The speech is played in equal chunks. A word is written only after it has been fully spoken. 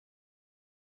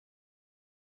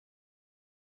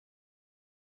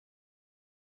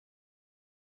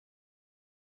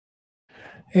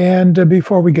And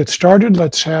before we get started,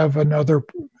 let's have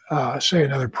say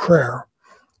another prayer.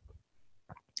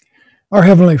 Our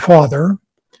Heavenly Father,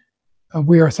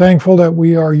 we are thankful that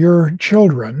we are your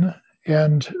children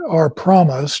and are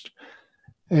promised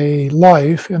a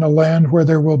life in a land where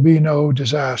there will be no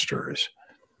disasters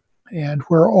and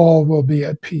where all will be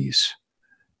at peace.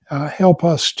 Help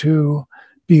us to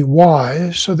be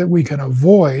wise so that we can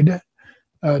avoid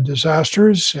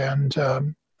disasters, and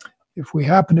if we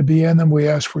happen to be in them, we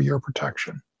ask for your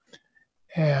protection.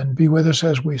 And be with us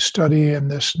as we study in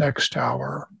this next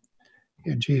hour.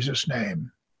 In Jesus'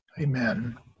 name,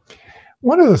 amen.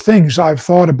 One of the things I've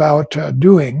thought about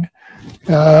doing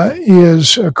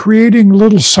is creating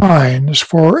little signs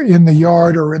for in the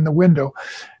yard or in the window.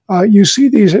 You see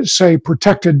these that say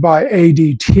protected by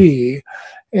ADT,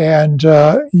 and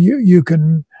you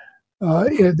can,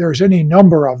 there's any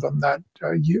number of them that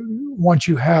once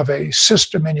you have a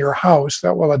system in your house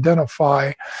that will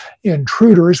identify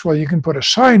intruders, well, you can put a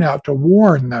sign out to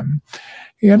warn them.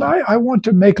 And I want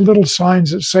to make little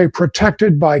signs that say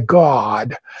protected by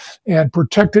God and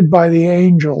protected by the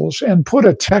angels, and put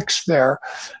a text there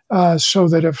so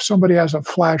that if somebody has a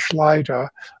flashlight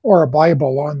or a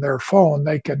Bible on their phone,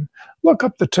 they can look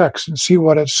up the text and see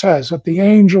what it says, that the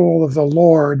angel of the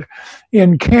Lord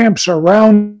encamps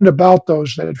around about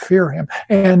those that fear him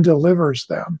and delivers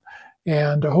them.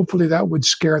 And hopefully that would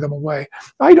scare them away.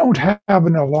 I don't have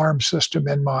an alarm system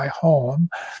in my home,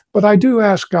 but I do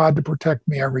ask God to protect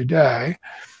me every day.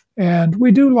 And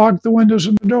we do lock the windows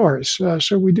and the doors,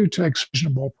 so we do take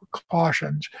reasonable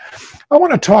precautions. I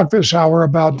want to talk this hour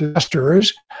about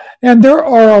disasters, and there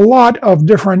are a lot of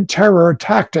different terror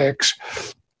tactics.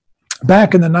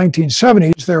 Back in the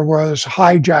 1970s, there was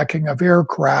hijacking of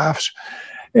aircrafts,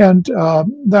 and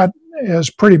that has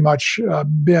pretty much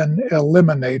been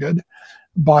eliminated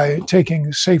by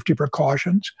taking safety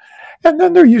precautions. And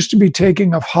then there used to be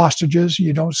taking of hostages.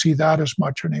 You don't see that as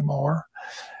much anymore.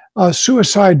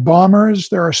 Suicide bombers,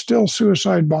 there are still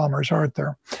suicide bombers, aren't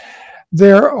there?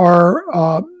 There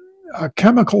are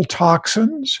chemical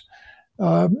toxins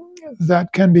that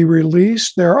can be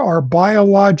released. There are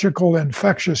biological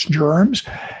infectious germs.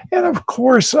 And of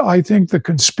course, I think the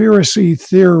conspiracy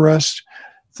theorists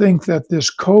think that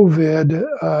this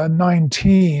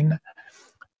COVID-19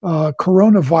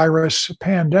 coronavirus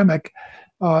pandemic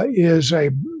is a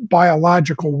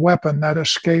biological weapon that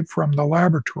escaped from the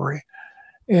laboratory.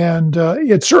 And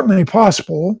it's certainly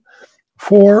possible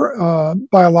for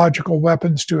biological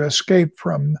weapons to escape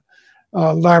from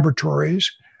laboratories,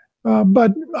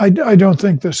 but I don't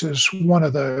think this is one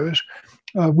of those.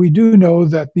 We do know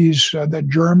that that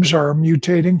germs are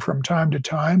mutating from time to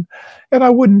time, and I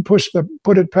wouldn't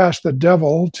put it past the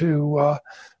devil to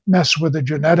mess with the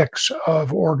genetics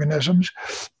of organisms,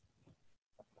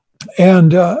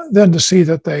 and then to see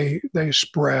that they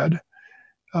spread.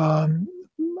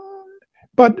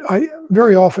 But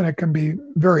very often it can be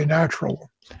very natural.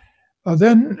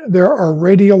 Then there are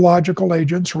radiological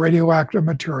agents, radioactive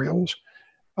materials,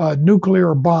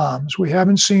 nuclear bombs. We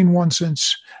haven't seen one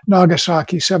since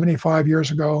Nagasaki 75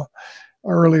 years ago,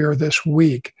 earlier this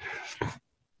week.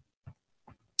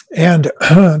 And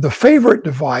the favorite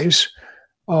device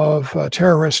of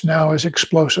terrorists now is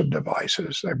explosive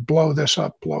devices. They blow this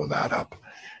up, blow that up.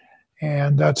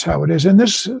 And that's how it is. And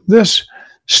this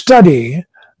study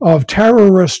of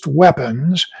terrorist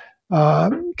weapons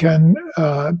can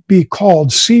be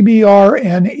called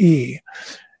CBRNE,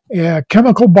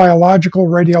 chemical, biological,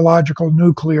 radiological,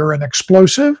 nuclear, and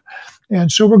explosive.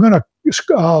 And so we're going to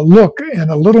look in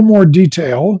a little more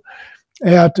detail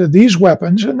at these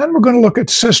weapons, and then we're going to look at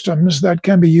systems that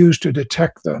can be used to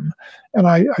detect them. And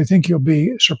I think you'll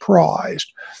be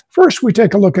surprised. First, we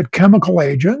take a look at chemical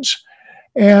agents.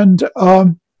 And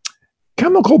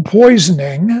chemical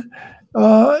poisoning,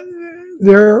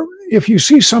 if you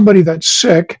see somebody that's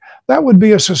sick, that would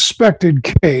be a suspected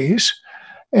case.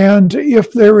 And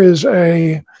if there is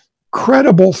a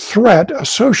credible threat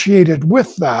associated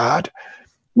with that,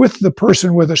 with the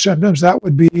person with the symptoms, that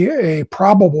would be a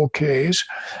probable case.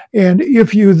 And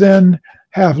if you then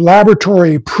have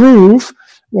laboratory proof,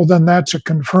 well, then that's a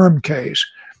confirmed case.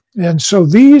 And so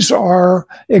these are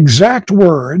exact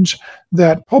words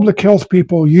that public health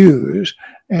people use.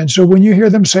 And so when you hear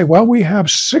them say, well, we have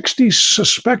 60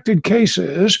 suspected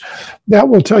cases, that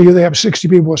will tell you they have 60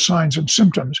 people with signs and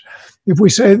symptoms.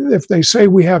 If they say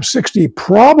we have 60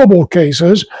 probable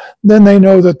cases, then they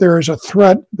know that there is a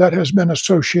threat that has been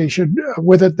associated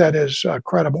with it that is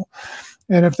credible.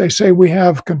 And if they say we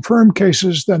have confirmed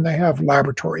cases, then they have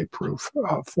laboratory proof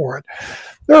for it.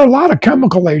 There are a lot of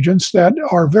chemical agents that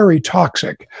are very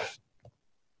toxic.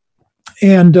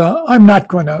 And I'm not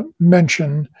going to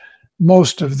mention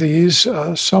most of these.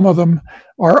 Some of them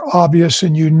are obvious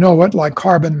and you know it, like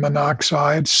carbon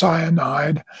monoxide,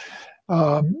 cyanide,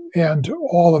 and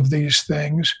all of these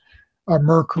things,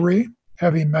 mercury,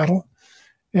 heavy metal.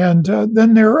 And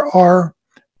then there are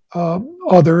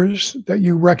others that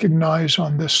you recognize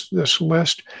on this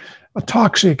list.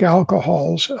 Toxic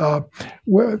alcohols.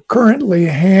 Currently,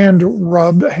 hand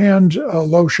lotions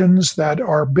that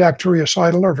are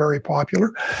bactericidal are very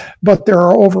popular, but there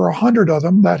are over 100 of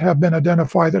them that have been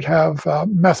identified that have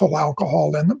methyl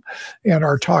alcohol in them and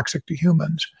are toxic to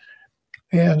humans.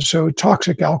 And so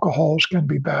toxic alcohols can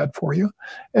be bad for you.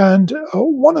 And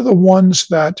one of the ones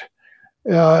that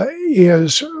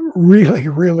is really,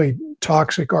 really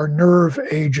toxic are nerve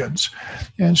agents.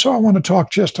 And so I want to talk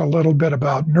just a little bit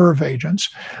about nerve agents.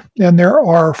 And there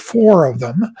are 4 of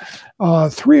them.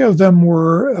 3 of them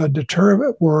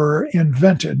were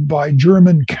invented by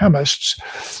German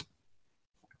chemists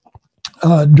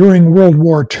during World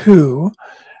War II,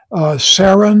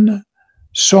 sarin,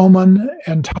 soman,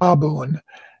 and tabun.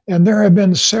 And there have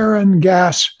been sarin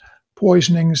gas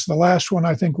poisonings. The last one,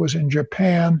 I think, was in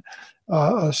Japan.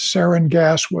 A sarin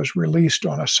gas was released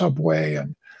on a subway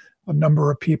and a number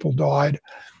of people died.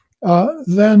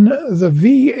 Then the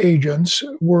V agents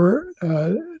were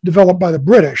developed by the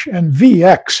British, and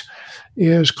VX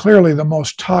is clearly the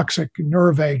most toxic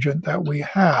nerve agent that we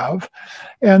have.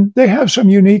 And they have some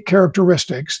unique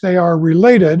characteristics. They are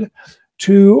related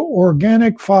to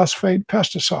organic phosphate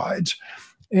pesticides.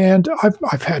 And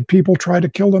I've had people try to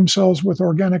kill themselves with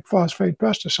organic phosphate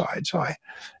pesticides. I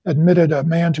admitted a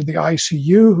man to the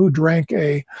ICU who drank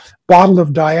a bottle of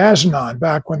Diazinon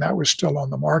back when that was still on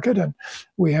the market, and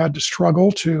we had to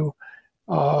struggle to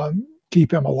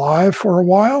keep him alive for a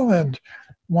while. And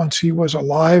once he was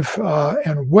alive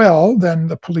and well, then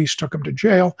the police took him to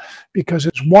jail because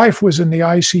his wife was in the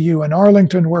ICU in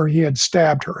Arlington where he had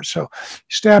stabbed her. So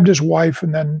he stabbed his wife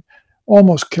and then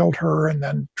almost killed her, and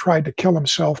then tried to kill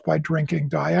himself by drinking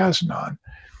Diazinon.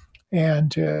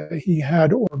 And he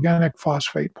had organic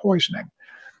phosphate poisoning.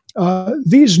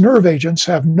 These nerve agents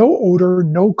have no odor,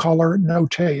 no color, no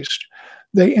taste.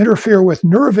 They interfere with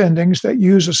nerve endings that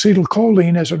use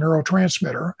acetylcholine as a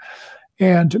neurotransmitter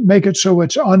and make it so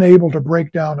it's unable to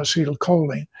break down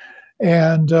acetylcholine.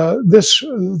 And this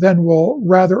then will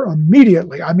rather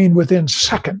immediately, I mean within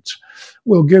seconds,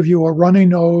 will give you a runny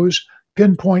nose,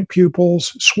 pinpoint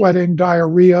pupils, sweating,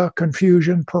 diarrhea,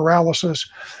 confusion, paralysis,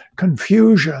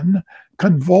 confusion,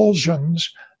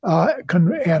 convulsions,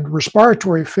 and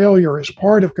respiratory failure is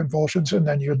part of convulsions, and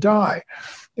then you die.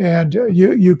 And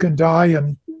you can die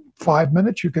in 5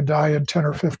 minutes, you can die in 10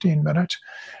 or 15 minutes,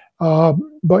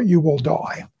 but you will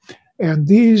die. And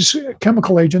these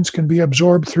chemical agents can be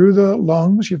absorbed through the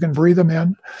lungs. You can breathe them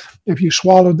in. If you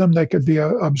swallowed them, they could be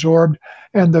absorbed.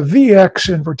 And the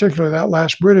VX, in particular, that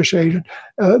last British agent,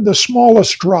 the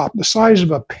smallest drop, the size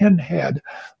of a pinhead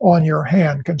on your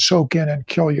hand, can soak in and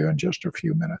kill you in just a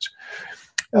few minutes.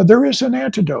 There is an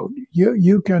antidote.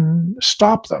 You can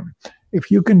stop them. If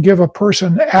you can give a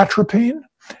person atropine,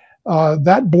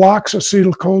 that blocks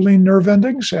acetylcholine nerve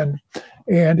endings, and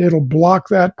it'll block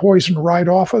that poison right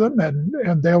off of them,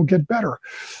 and they'll get better.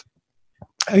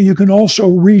 You can also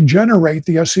regenerate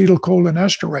the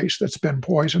acetylcholinesterase that's been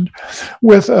poisoned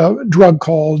with a drug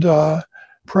called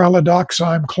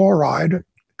pralidoxime chloride.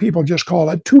 People just call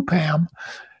it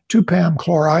 2-PAM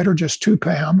chloride, or just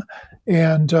 2-PAM,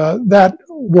 and that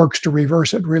works to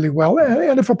reverse it really well.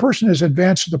 And if a person is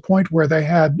advanced to the point where they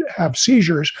have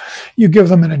seizures, you give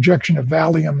them an injection of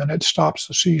Valium and it stops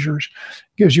the seizures,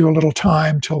 gives you a little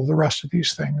time till the rest of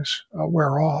these things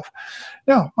wear off.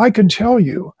 Now, I can tell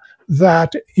you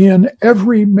that in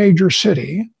every major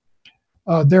city,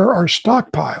 there are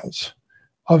stockpiles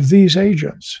of these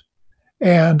agents.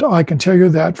 And I can tell you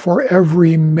that for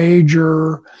every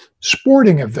major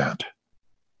sporting event,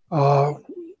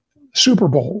 Super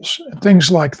Bowls, things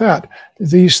like that,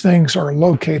 these things are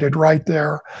located right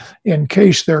there in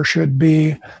case there should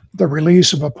be the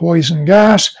release of a poison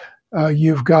gas.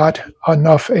 You've got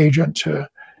enough agent to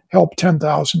help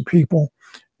 10,000 people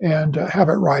and have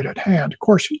it right at hand. Of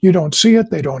course, you don't see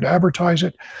it, they don't advertise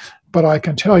it, but I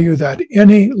can tell you that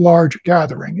any large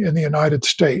gathering in the United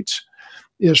States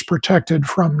is protected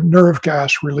from nerve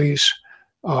gas release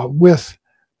with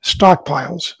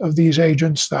stockpiles of these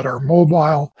agents that are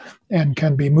mobile and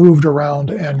can be moved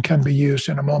around and can be used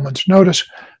in a moment's notice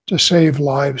to save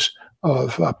lives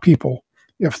of people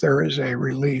if there is a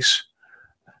release.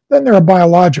 Then there are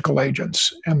biological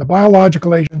agents, and the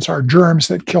biological agents are germs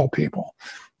that kill people.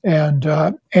 And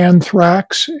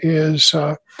anthrax is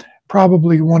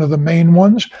probably one of the main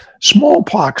ones.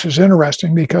 Smallpox is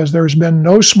interesting because there's been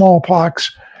no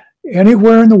smallpox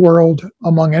anywhere in the world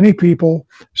among any people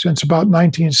since about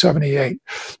 1978,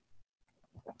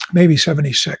 maybe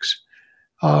 76.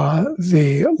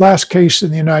 The last case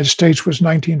in the United States was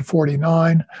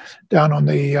 1949, down on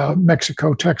the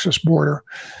Mexico-Texas border.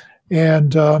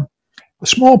 And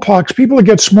smallpox, people that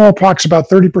get smallpox, about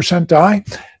 30% die,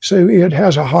 so it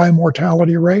has a high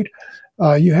mortality rate.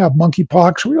 You have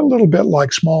monkeypox, a little bit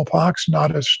like smallpox,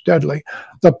 not as deadly.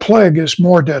 The plague is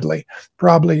more deadly.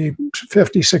 Probably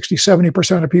 50, 60,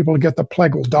 70% of people who get the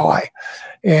plague will die.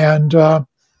 And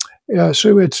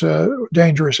so it's a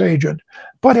dangerous agent.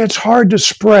 But it's hard to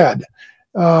spread.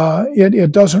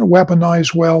 It doesn't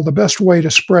weaponize well. The best way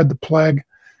to spread the plague,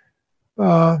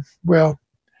 well,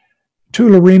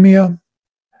 tularemia,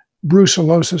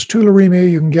 brucellosis.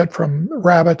 Tularemia you can get from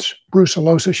rabbits.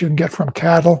 Brucellosis you can get from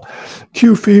cattle.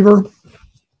 Q fever.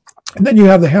 And then you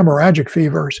have the hemorrhagic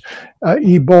fevers.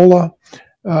 Ebola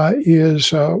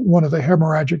is one of the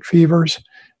hemorrhagic fevers,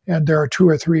 and there are 2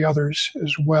 or 3 others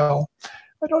as well.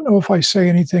 I don't know if I say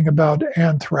anything about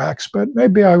anthrax, but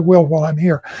maybe I will while I'm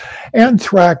here.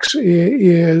 Anthrax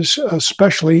is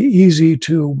especially easy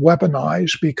to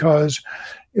weaponize because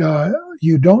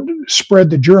you don't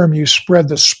spread the germ, you spread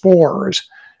the spores.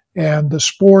 And the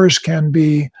spores can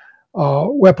be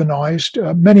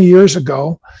weaponized. Many years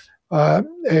ago,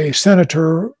 a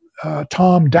senator,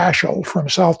 Tom Daschle from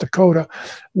South Dakota,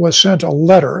 was sent a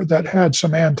letter that had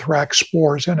some anthrax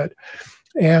spores in it.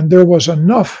 And there was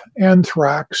enough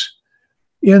anthrax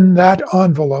in that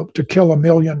envelope to kill 1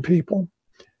 million people.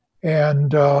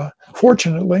 And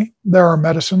fortunately, there are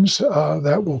medicines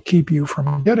that will keep you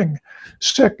from getting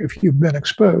sick if you've been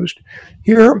exposed.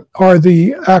 Here are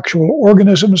the actual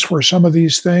organisms for some of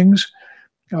these things: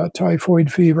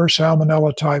 typhoid fever,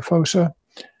 Salmonella typhosa.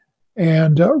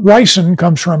 And ricin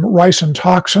comes from ricin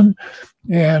toxin,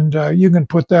 and you can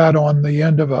put that on the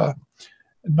end of a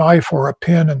knife or a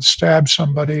pin and stab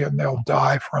somebody and they'll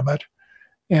die from it.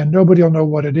 And nobody will know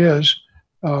what it is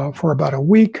for about a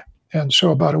week. And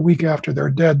so about a week after they're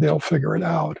dead, they'll figure it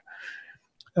out.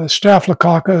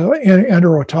 Staphylococcus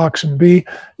enterotoxin B,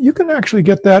 you can actually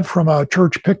get that from a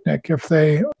church picnic if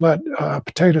they let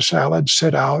potato salad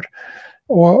sit out,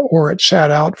 or it sat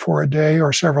out for a day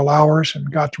or several hours and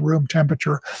got to room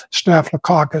temperature.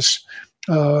 Staphylococcus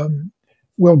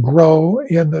will grow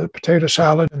in the potato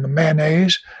salad and the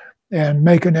mayonnaise and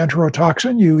make an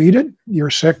enterotoxin. You eat it, you're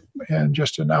sick in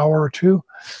just an hour or 2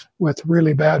 with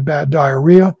really bad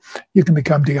diarrhea. You can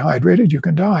become dehydrated, you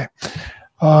can die.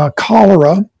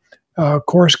 Cholera, of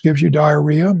course, gives you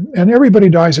diarrhea, and everybody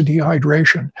dies of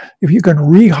dehydration. If you can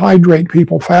rehydrate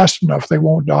people fast enough, they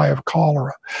won't die of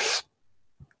cholera.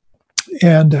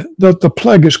 And the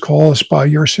plague is caused by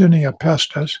Yersinia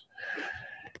pestis.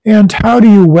 And how do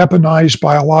you weaponize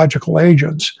biological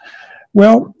agents?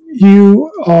 Well,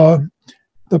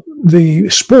 the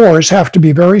spores have to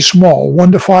be very small,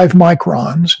 1 to 5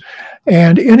 microns,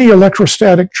 and any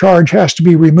electrostatic charge has to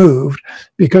be removed,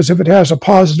 because if it has a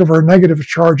positive or negative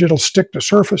charge, it'll stick to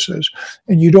surfaces.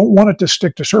 And you don't want it to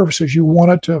stick to surfaces. You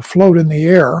want it to float in the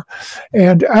air.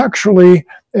 And actually,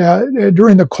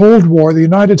 during the Cold War, the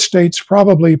United States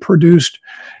probably produced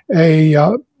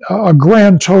a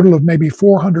grand total of maybe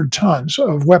 400 tons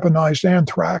of weaponized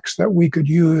anthrax that we could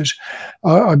use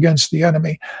against the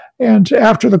enemy. And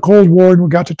after the Cold War, and we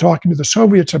got to talking to the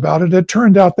Soviets about it, it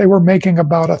turned out they were making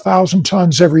about 1,000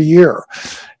 tons every year.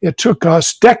 It took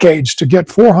us decades to get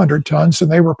 400 tons,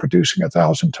 and they were producing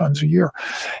 1,000 tons a year.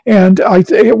 And I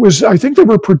think they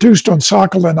were produced on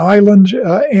Sakhalin Island,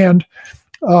 and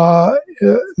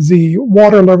the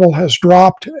water level has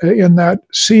dropped in that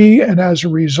sea, and as a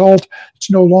result, it's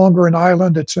no longer an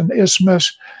island, it's an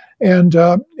isthmus, and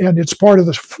it's part of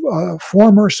the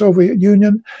former Soviet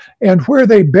Union. And where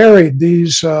they buried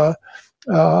these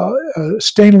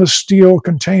stainless steel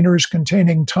containers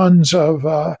containing tons of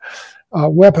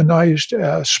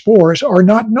weaponized spores are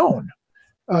not known.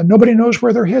 Nobody knows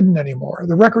where they're hidden anymore.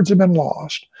 The records have been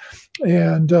lost.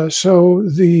 And so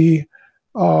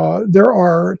there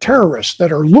are terrorists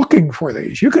that are looking for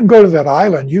these. You can go to that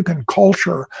island, you can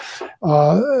culture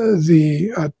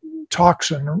the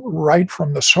toxin right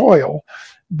from the soil,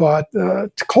 but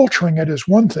culturing it is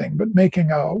one thing, but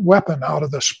making a weapon out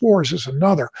of the spores is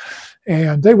another.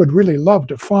 And they would really love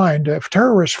to find, if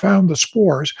terrorists found the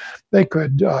spores, they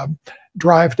could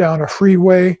drive down a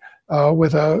freeway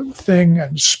with a thing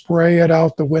and spray it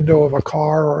out the window of a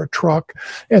car or a truck,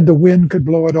 and the wind could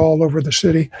blow it all over the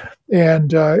city,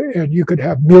 and you could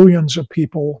have millions of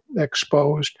people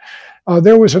exposed.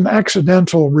 There was an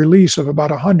accidental release of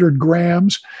about 100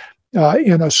 grams,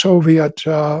 in a Soviet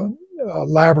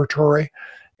laboratory,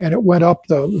 and it went up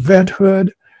the vent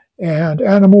hood, and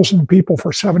animals and people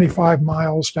for 75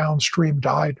 miles downstream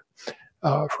died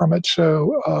from it.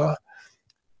 So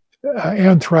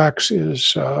anthrax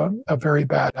is a very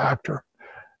bad actor.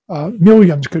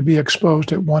 Millions could be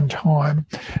exposed at one time.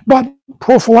 But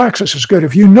prophylaxis is good.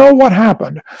 If you know what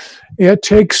happened, it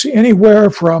takes anywhere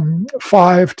from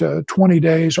 5 to 20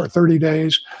 days or 30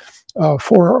 days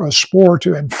for a spore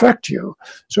to infect you.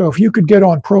 So if you could get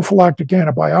on prophylactic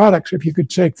antibiotics, if you could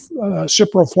take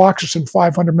ciprofloxacin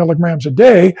 500 milligrams a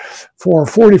day for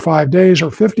 45 days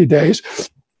or 50 days,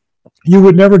 you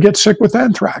would never get sick with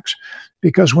anthrax,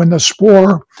 because when the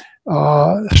spore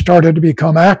started to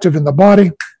become active in the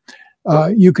body,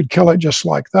 you could kill it just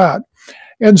like that.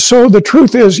 And so the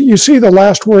truth is, you see the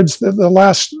last words, the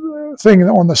last thing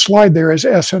on the slide there is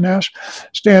SNS,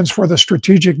 stands for the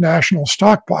Strategic National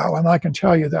Stockpile. And I can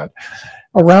tell you that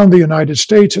around the United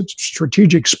States, at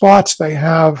strategic spots, they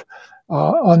have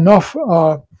enough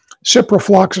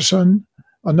ciprofloxacin,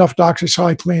 enough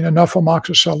doxycycline, enough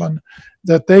amoxicillin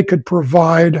that they could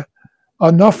provide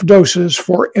enough doses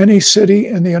for any city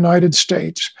in the United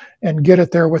States and get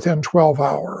it there within 12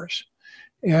 hours.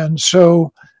 And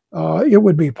so it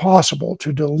would be possible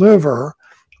to deliver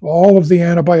all of the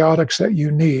antibiotics that you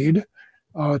need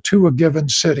to a given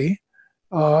city.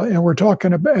 And we're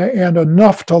talking about, and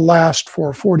enough to last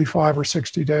for 45 or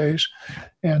 60 days.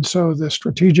 And so the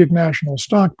Strategic National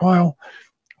Stockpile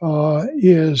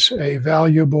is a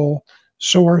valuable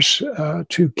source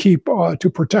to keep, to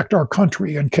protect our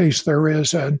country in case there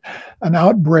is an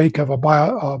outbreak of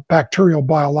a bacterial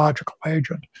biological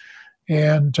agent.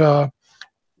 And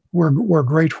we're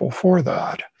grateful for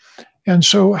that. And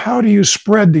so how do you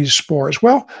spread these spores?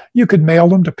 Well, you could mail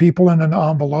them to people in an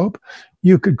envelope.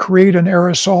 You could create an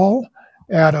aerosol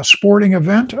at a sporting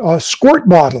event, a squirt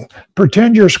bottle.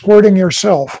 Pretend you're squirting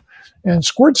yourself and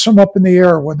squirt some up in the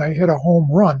air when they hit a home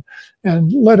run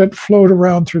and let it float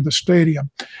around through the stadium.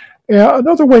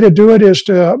 Another way to do it is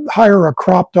to hire a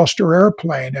crop duster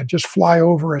airplane and just fly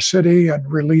over a city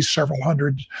and release several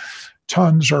hundred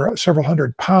tons or several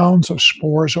hundred pounds of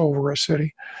spores over a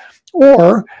city.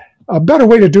 Or a better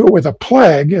way to do it with a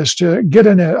plague is to get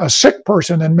in a sick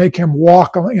person and make him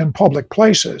walk in public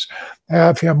places,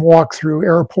 have him walk through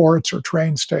airports or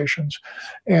train stations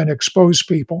and expose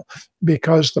people,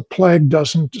 because the plague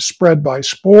doesn't spread by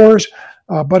spores.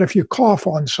 But if you cough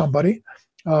on somebody,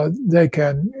 they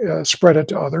can spread it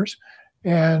to others.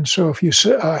 And so if you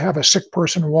have a sick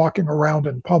person walking around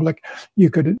in public, you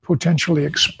could potentially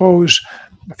expose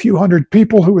a few hundred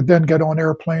people who would then get on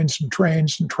airplanes and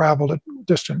trains and travel to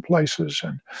distant places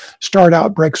and start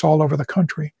outbreaks all over the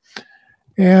country.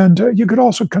 And you could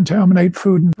also contaminate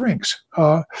food and drinks.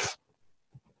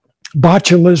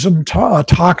 Botulism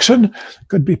toxin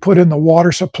could be put in the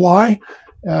water supply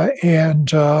and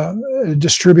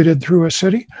distributed through a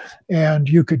city, and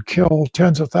you could kill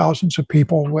tens of thousands of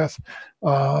people with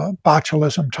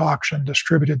botulism toxin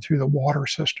distributed through the water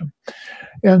system.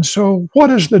 And so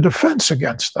what is the defense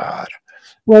against that?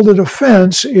 Well, the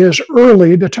defense is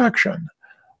early detection.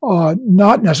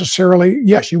 Not necessarily,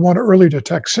 yes, you want to early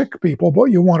detect sick people, but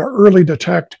you want to early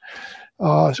detect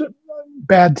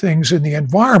bad things in the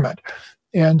environment.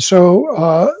 And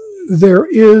so there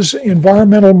is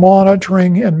environmental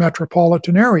monitoring in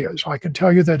metropolitan areas. I can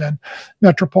tell you that in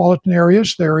metropolitan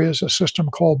areas, there is a system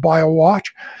called BioWatch,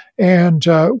 and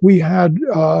we had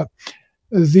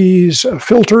these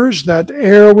filters that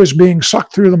air was being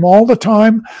sucked through them all the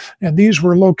time, and these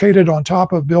were located on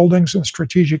top of buildings and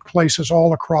strategic places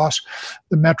all across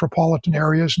the metropolitan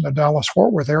areas in the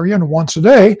Dallas-Fort Worth area. And once a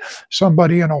day,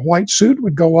 somebody in a white suit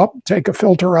would go up, take a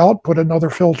filter out, put another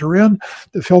filter in.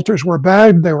 The filters were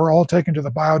bagged. They were all taken to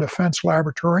the biodefense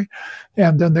laboratory,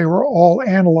 and then they were all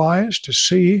analyzed to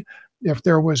see if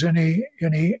there was any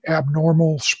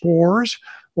abnormal spores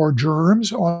or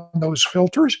germs on those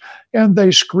filters, and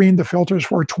they screened the filters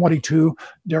for 22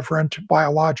 different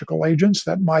biological agents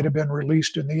that might have been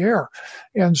released in the air.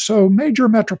 And so major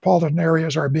metropolitan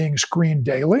areas are being screened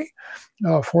daily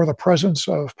for the presence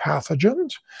of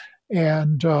pathogens.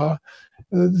 And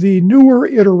the newer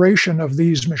iteration of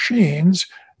these machines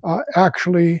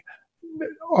actually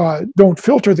don't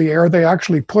filter the air. They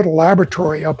actually put a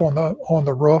laboratory up on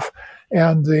the roof,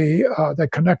 and they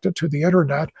connect it to the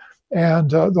internet. and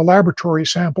the laboratory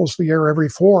samples the air every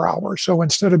 4 hours. So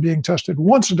instead of being tested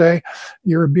once a day,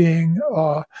 you're being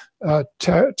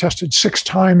tested 6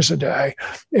 times a day,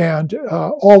 and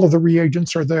all of the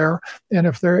reagents are there. And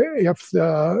if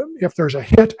there's a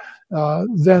hit,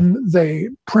 then they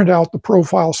print out the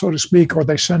profile, so to speak, or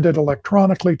they send it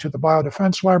electronically to the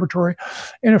biodefense laboratory.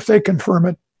 And if they confirm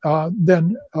it,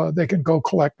 then they can go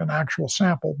collect an actual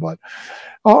sample. But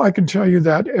I can tell you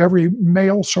that every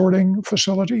mail sorting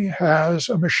facility has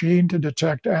a machine to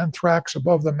detect anthrax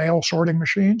above the mail sorting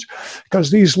machines, because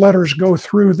these letters go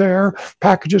through there,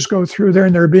 packages go through there,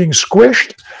 and they're being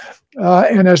squished.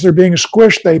 And as they're being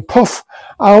squished, they puff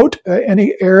out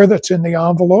any air that's in the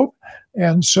envelope.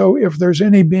 And so if there's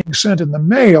any being sent in the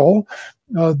mail,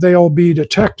 they'll be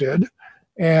detected.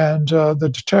 And the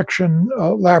detection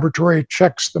laboratory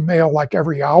checks the mail like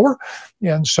every hour.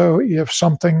 And so if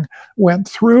something went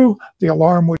through, the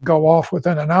alarm would go off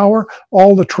within an hour.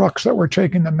 All the trucks that were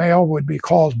taking the mail would be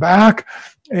called back,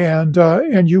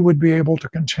 and you would be able to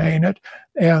contain it.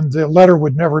 And the letter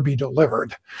would never be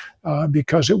delivered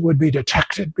because it would be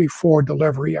detected before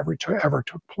delivery ever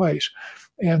took place.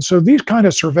 And so these kind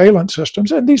of surveillance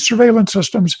systems, and these surveillance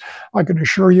systems, I can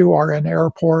assure you, are in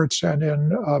airports and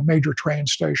in major train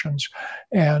stations,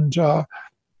 and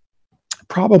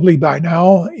probably by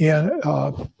now in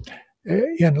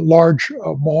large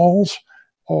malls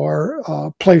or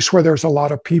a place where there's a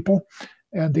lot of people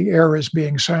and the air is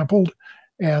being sampled.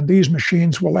 And these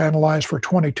machines will analyze for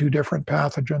 22 different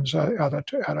pathogens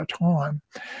at a time.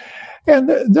 And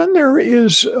then there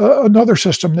is another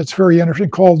system that's very interesting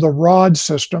called the ROD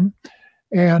system.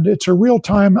 And it's a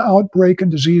real-time outbreak and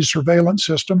disease surveillance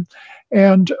system.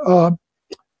 And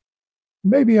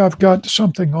maybe I've got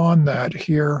something on that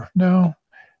here. No,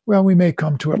 well, we may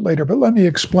come to it later, but let me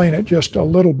explain it just a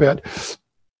little bit.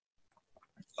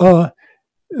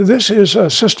 This is a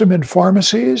system in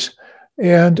pharmacies,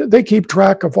 and they keep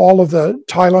track of all of the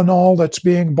Tylenol that's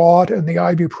being bought and the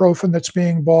ibuprofen that's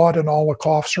being bought and all the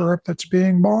cough syrup that's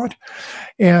being bought.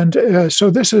 And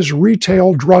so this is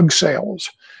retail drug sales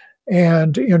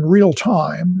and in real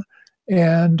time.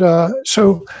 And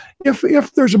so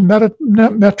if there's a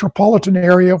metropolitan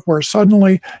area where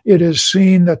suddenly it is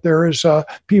seen that there is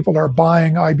people are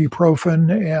buying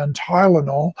ibuprofen and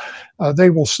Tylenol,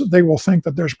 they will think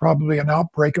that there's probably an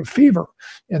outbreak of fever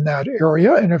in that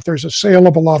area. And if there's a sale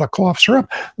of a lot of cough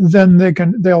syrup, then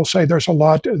they'll say there's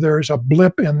a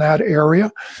blip in that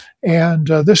area. And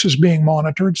this is being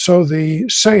monitored. So the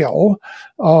sale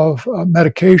of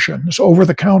medications,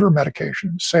 over-the-counter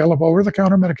medications, sale of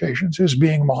over-the-counter medications is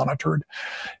being monitored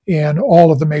in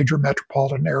all of the major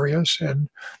metropolitan areas and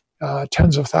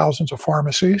tens of thousands of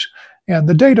pharmacies. And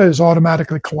the data is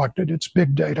automatically collected. It's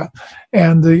big data.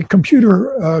 And the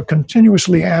computer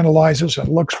continuously analyzes and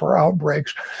looks for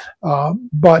outbreaks.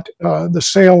 But the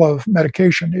sale of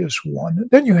medication is one.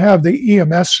 Then you have the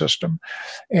EMS system.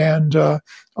 And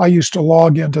I used to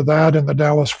log into that in the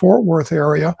Dallas-Fort Worth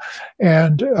area.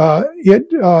 And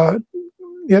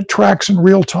it tracks in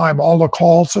real time all the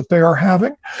calls that they are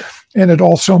having, and it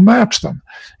also maps them.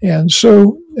 And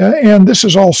so, and this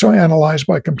is also analyzed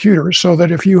by computers, so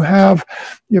that if you have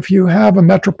a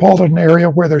metropolitan area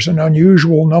where there's an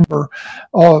unusual number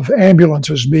of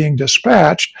ambulances being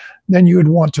dispatched, then you would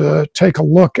want to take a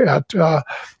look at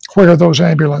where those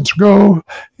ambulances go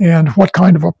and what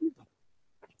kind of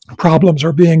problems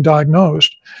are being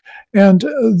diagnosed. And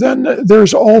then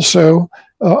there's also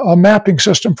a mapping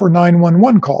system for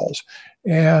 911 calls.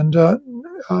 And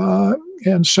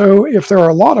so if there are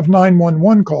a lot of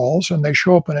 911 calls and they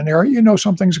show up in an area, you know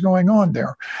something's going on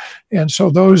there. And so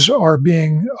those are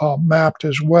being mapped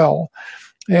as well.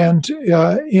 And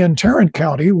in Tarrant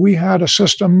County, we had a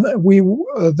system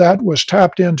that was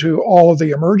tapped into all of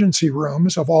the emergency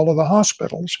rooms of all of the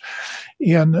hospitals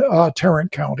in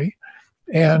Tarrant County.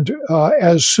 And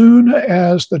as soon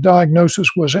as the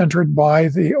diagnosis was entered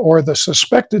or the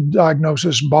suspected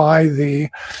diagnosis by the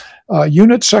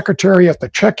unit secretary at the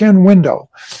check-in window,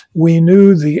 we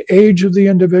knew the age of the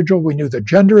individual, we knew the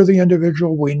gender of the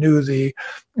individual, we knew the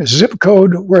zip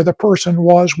code where the person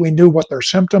was, we knew what their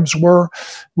symptoms were.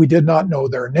 We did not know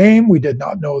their name, we did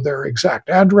not know their exact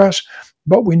address,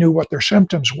 but we knew what their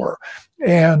symptoms were.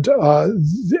 And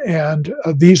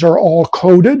these are all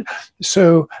coded.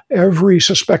 So every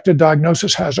suspected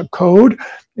diagnosis has a code.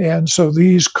 And so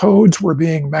these codes were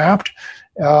being mapped.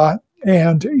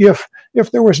 And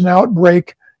if there was an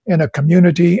outbreak in a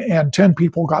community and 10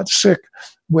 people got sick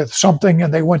with something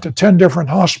and they went to 10 different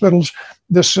hospitals,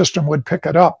 this system would pick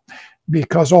it up.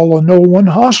 because although no one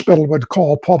hospital would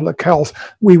call public health,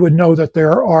 we would know that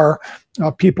there are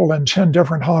people in 10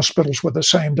 different hospitals with the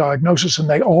same diagnosis, and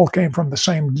they all came from the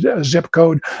same zip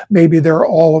code. Maybe they're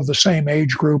all of the same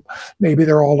age group. Maybe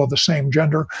they're all of the same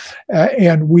gender.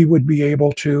 And we would be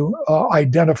able to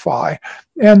identify,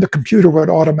 and the computer would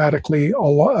automatically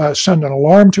send an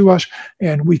alarm to us,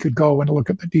 and we could go and look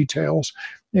at the details.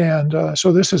 And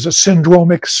so this is a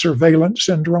syndromic surveillance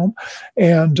syndrome,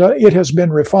 and it has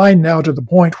been refined now to the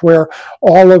point where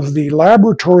all of the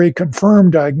laboratory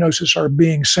confirmed diagnoses are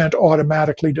being sent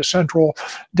automatically to central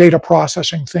data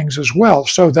processing things as well,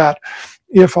 so that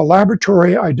if a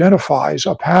laboratory identifies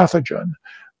a pathogen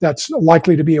that's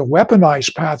likely to be a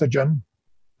weaponized pathogen,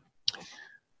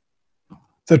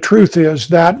 the truth is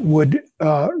that would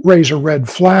raise a red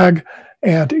flag.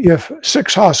 And if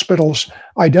 6 hospitals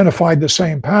identified the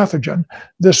same pathogen,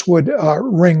 this would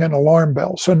ring an alarm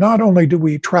bell. So not only do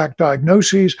we track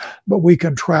diagnoses, but we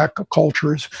can track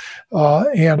cultures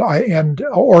and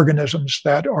organisms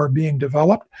that are being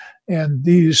developed. And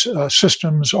these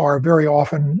systems are very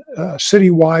often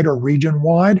citywide or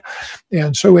region-wide.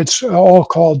 And so it's all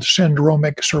called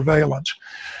syndromic surveillance.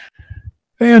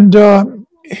 And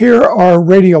here are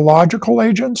radiological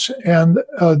agents, and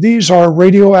these are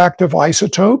radioactive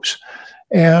isotopes.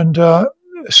 And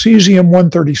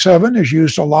cesium-137 is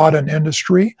used a lot in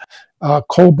industry.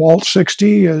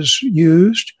 Cobalt-60 is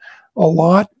used a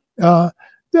lot.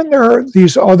 Then there are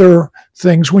these other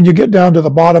things. When you get down to the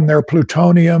bottom there,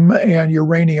 plutonium and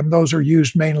uranium, those are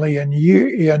used mainly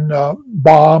in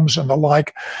bombs and the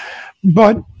like.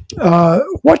 But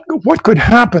what could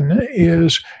happen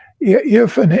is,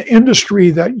 if an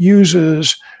industry that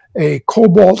uses a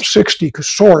cobalt-60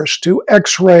 source to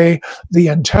X-ray the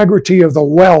integrity of the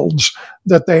welds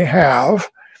that they have,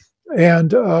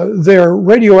 and their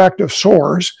radioactive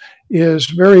source is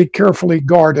very carefully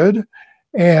guarded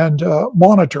and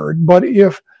monitored, but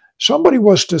if somebody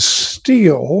was to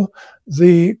steal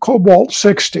the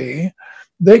cobalt-60,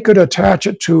 they could attach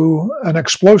it to an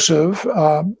explosive,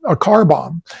 a car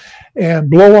bomb,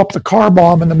 and blow up the car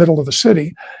bomb in the middle of the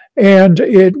city. And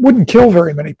it wouldn't kill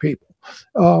very many people,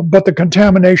 but the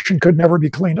contamination could never be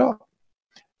cleaned up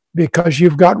because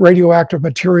you've got radioactive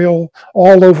material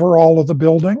all over all of the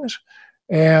buildings,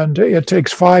 and it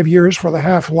takes 5 years for the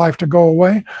half-life to go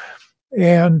away.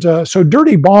 And so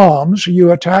dirty bombs,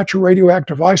 you attach a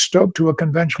radioactive isotope to a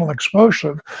conventional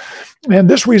explosive, and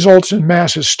this results in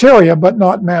mass hysteria, but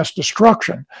not mass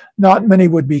destruction. Not many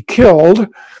would be killed,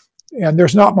 and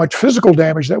there's not much physical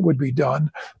damage that would be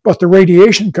done, but the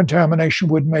radiation contamination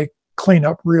would make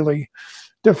cleanup really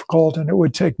difficult, and it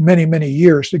would take many, many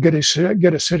years to get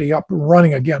a city up and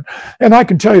running again. And I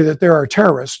can tell you that there are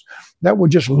terrorists that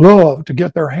would just love to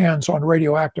get their hands on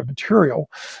radioactive material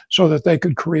so that they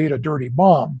could create a dirty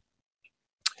bomb.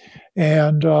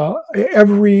 And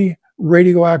every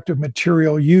radioactive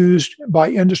material used by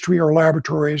industry or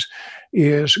laboratories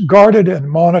is guarded and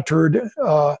monitored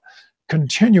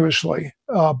continuously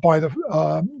by the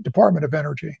Department of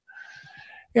Energy.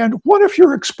 And what if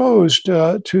you're exposed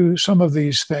to some of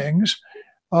these things?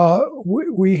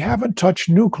 We haven't touched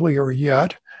nuclear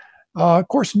yet. Of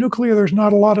course, nuclear, there's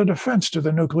not a lot of defense to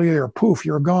the nuclear. Poof,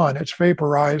 you're gone. It's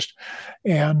vaporized.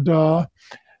 And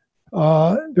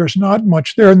there's not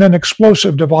much there. And then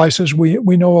explosive devices, we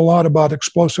know a lot about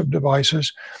explosive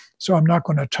devices, so I'm not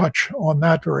going to touch on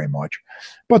that very much.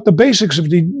 But the basics of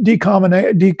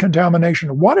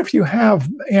decontamination, what if you have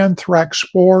anthrax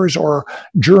spores or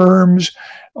germs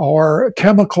or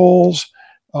chemicals?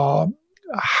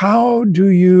 How do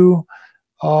you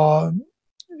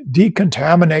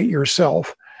decontaminate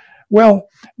yourself? Well,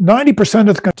 90%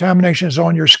 of the contamination is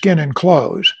on your skin and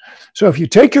clothes. So if you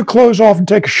take your clothes off and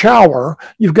take a shower,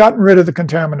 you've gotten rid of the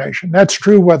contamination. That's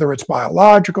true whether it's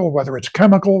biological, whether it's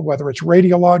chemical, whether it's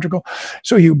radiological.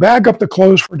 So you bag up the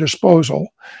clothes for disposal.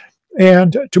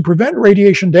 And to prevent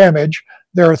radiation damage,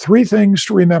 there are 3 things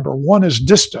to remember. One is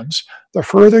distance. The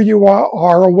further you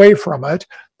are away from it,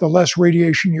 the less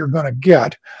radiation you're going to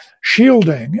get.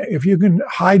 Shielding, if you can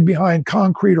hide behind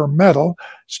concrete or metal,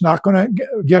 it's not going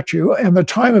to get you. And the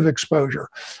time of exposure.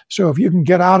 So if you can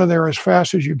get out of there as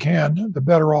fast as you can, the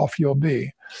better off you'll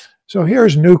be. So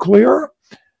here's nuclear,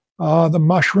 the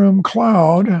mushroom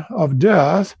cloud of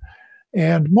death.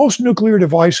 And most nuclear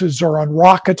devices are on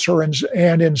rockets or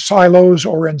in silos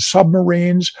or in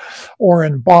submarines or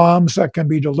in bombs that can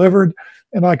be delivered.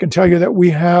 And I can tell you that we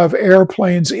have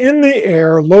airplanes in the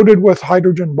air loaded with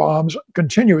hydrogen bombs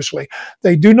continuously.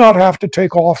 They do not have to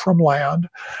take off from land.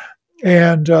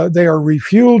 And they are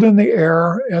refueled in the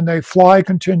air, and they fly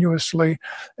continuously.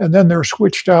 And then they're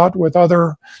switched out with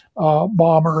other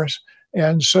bombers.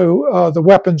 And so the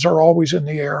weapons are always in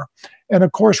the air. And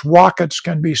of course, rockets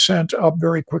can be sent up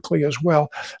very quickly as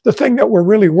well. The thing that we're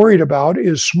really worried about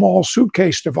is small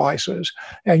suitcase devices.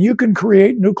 And you can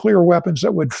create nuclear weapons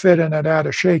that would fit in an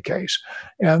attaché case.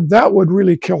 And that would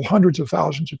really kill hundreds of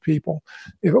thousands of people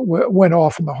if it went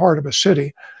off in the heart of a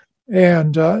city.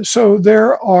 And so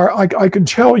there are, I can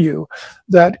tell you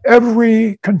that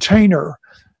every container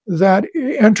that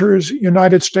enters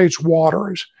United States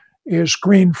waters is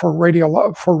screened for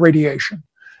radiation.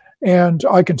 And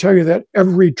I can tell you that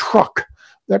every truck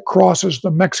that crosses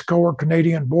the Mexico or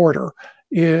Canadian border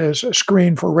is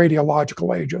screened for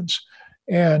radiological agents.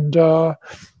 And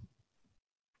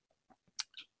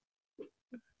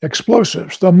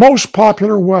explosives, the most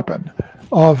popular weapon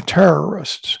of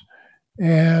terrorists.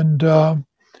 And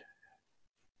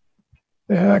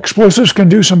explosives can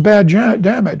do some bad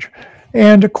damage.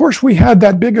 And of course, we had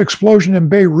that big explosion in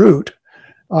Beirut.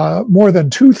 More than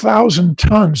 2,000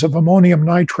 tons of ammonium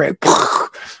nitrate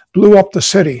blew up the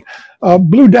city,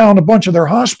 blew down a bunch of their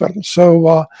hospitals. So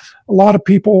a lot of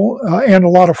people and a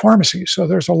lot of pharmacies. So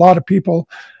there's a lot of people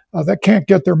that can't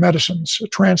get their medicines,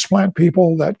 transplant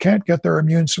people that can't get their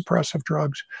immune suppressive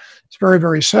drugs. It's very,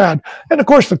 very sad. And of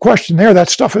course, the question there, that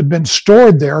stuff had been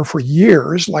stored there for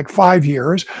years, like 5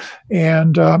 years.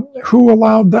 And who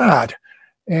allowed that?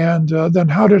 And then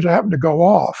how did it happen to go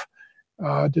off?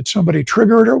 Did somebody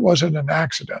trigger it, or was it an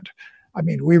accident? I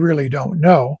mean, we really don't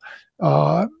know.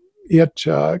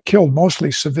 It killed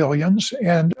mostly civilians,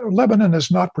 and Lebanon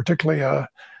is not particularly a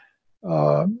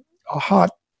hot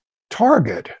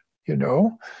target, you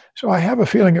know. So I have a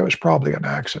feeling it was probably an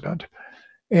accident.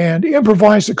 And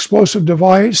improvised explosive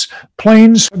device,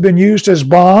 planes have been used as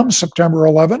bombs, September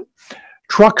 11.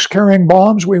 Trucks carrying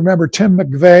bombs. We remember Tim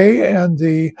McVeigh and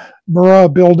the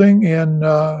Murrah building in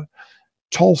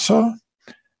Tulsa.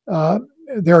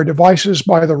 There are devices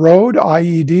by the road,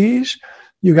 IEDs.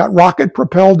 You got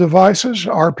rocket-propelled devices,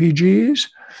 RPGs.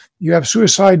 You have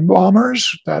suicide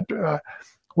bombers that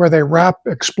where they wrap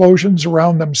explosions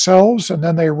around themselves, and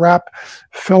then they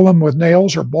fill them with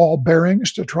nails or ball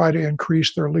bearings to try to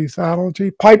increase their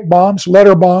lethality. Pipe bombs,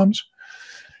 letter bombs,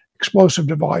 explosive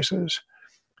devices.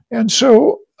 And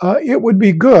so it would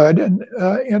be good, and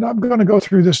I'm going to go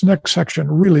through this next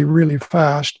section really, really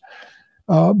fast,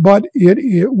 but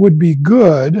it would be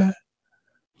good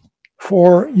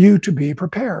for you to be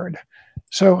prepared.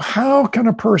 So how can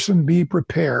a person be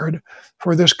prepared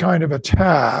for this kind of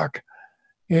attack?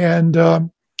 And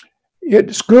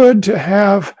it's good to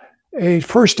have a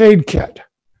first aid kit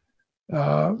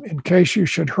in case you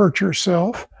should hurt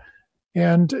yourself.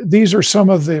 And these are some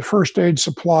of the first aid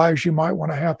supplies you might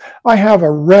want to have. I have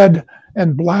a red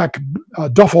and black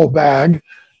duffel bag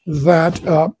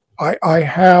that I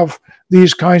have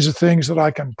these kinds of things that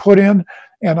I can put in,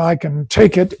 and I can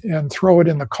take it and throw it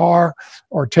in the car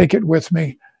or take it with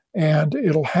me, and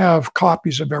it'll have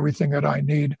copies of everything that I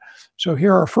need. So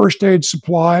here are first aid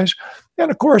supplies.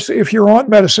 And of course, if you're on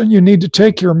medicine, you need to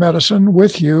take your medicine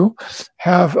with you,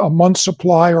 have a month's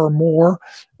supply or more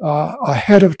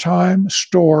ahead of time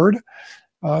stored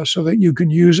so that you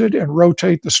can use it and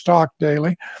rotate the stock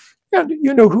daily. And,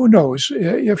 you know, who knows?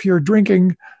 If you're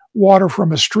drinking water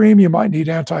from a stream, you might need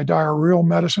antidiarrheal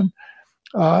medicine.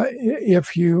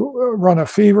 If you run a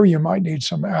fever, you might need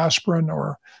some aspirin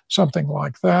or something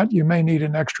like that. You may need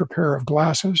an extra pair of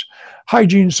glasses.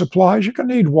 Hygiene supplies, you can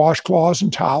need washcloths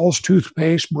and towels,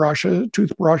 toothpaste,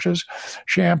 toothbrushes,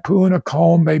 shampoo and a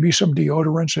comb, maybe some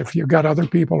deodorants if you've got other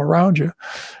people around you,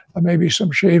 maybe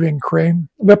some shaving cream,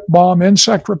 lip balm,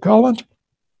 insect repellent,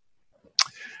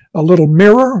 a little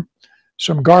mirror,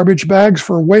 some garbage bags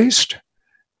for waste,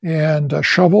 and a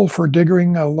shovel for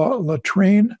digging a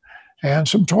latrine, and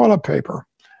some toilet paper.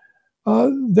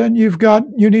 Then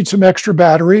you need some extra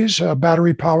batteries, a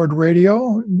battery-powered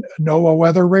radio, NOAA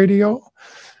weather radio,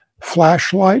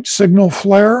 flashlight, signal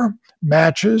flare,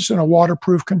 matches in a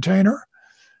waterproof container,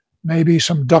 maybe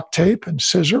some duct tape and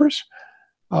scissors,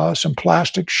 some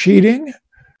plastic sheeting,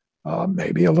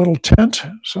 maybe a little tent,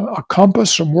 a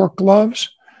compass, some work gloves.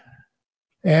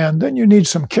 And then you need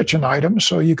some kitchen items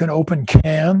so you can open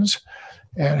cans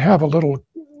and have a little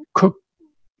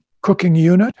cooking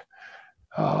unit,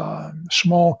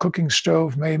 small cooking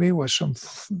stove maybe with some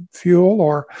fuel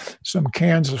or some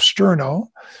cans of Sterno.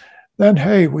 Then,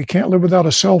 hey, we can't live without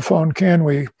a cell phone, can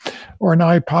we? Or an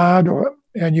iPod,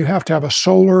 and you have to have a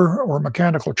solar or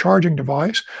mechanical charging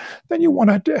device. Then you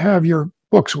want to have your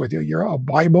books with you, a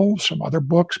Bible, some other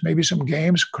books, maybe some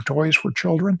games, toys for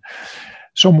children.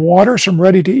 Some water, some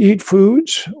ready-to-eat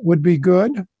foods would be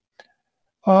good.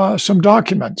 Some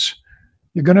documents.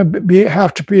 You're going to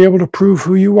have to be able to prove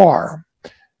who you are.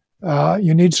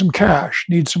 You need some cash,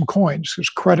 need some coins, because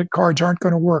credit cards aren't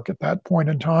going to work at that point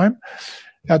in time,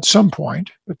 at some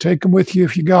point, but take them with you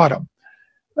if you got them.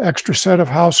 Extra set of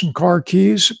house and car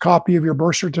keys, a copy of your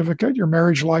birth certificate, your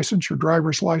marriage license, your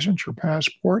driver's license, your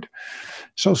passport,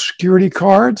 Social Security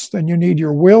cards. Then you need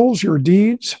your wills, your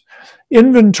deeds,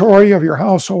 inventory of your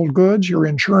household goods, your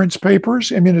insurance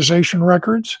papers, immunization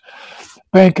records,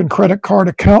 bank and credit card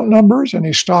account numbers,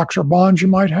 any stocks or bonds you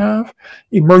might have,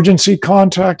 emergency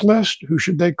contact list, who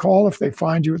should they call if they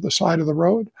find you at the side of the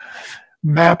road,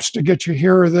 maps to get you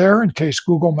here or there in case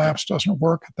Google Maps doesn't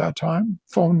work at that time,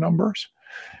 phone numbers,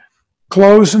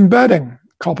 clothes and bedding,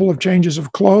 couple of changes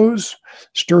of clothes,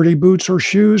 sturdy boots or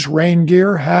shoes, rain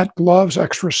gear, hat, gloves,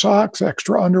 extra socks,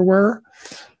 extra underwear,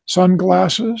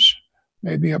 sunglasses,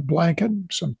 maybe a blanket,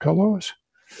 some pillows.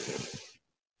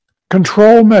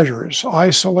 Control measures,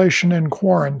 isolation and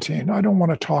quarantine. I don't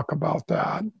want to talk about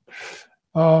that.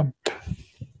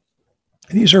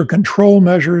 These are control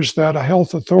measures that a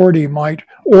health authority might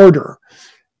order.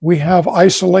 We have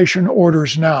isolation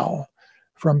orders now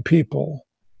from people,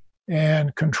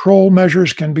 and control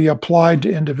measures can be applied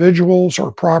to individuals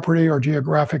or property or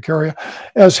geographic area.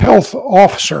 As health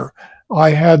officer,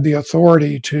 I had the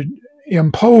authority to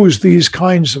impose these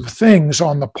kinds of things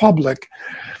on the public.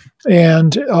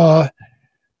 And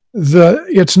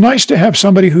it's nice to have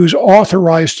somebody who's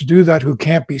authorized to do that who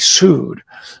can't be sued.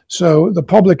 So the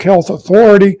public health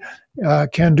authority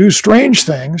can do strange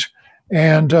things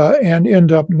and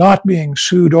end up not being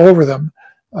sued over them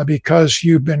because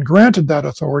you've been granted that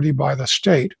authority by the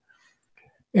state.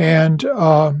 And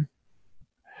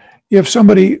if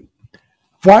somebody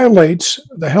violates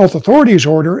the health authority's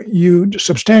order, you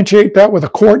substantiate that with a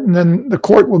court, and then the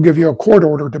court will give you a court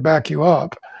order to back you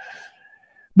up.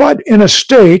 But in a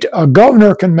state, a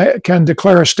governor can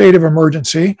declare a state of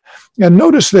emergency. And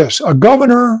notice this, a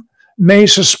governor may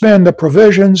suspend the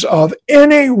provisions of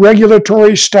any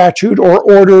regulatory statute or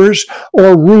orders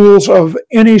or rules of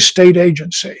any state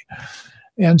agency.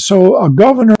 And so a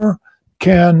governor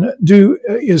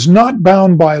is not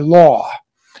bound by law.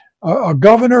 A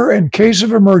governor, in case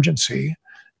of emergency,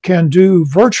 can do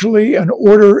virtually and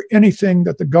order anything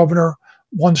that the governor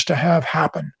wants to have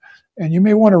happen. And you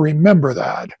may want to remember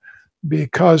that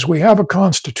because we have a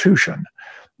constitution.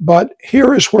 But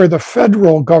here is where the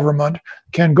federal government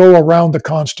can go around the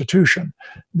Constitution.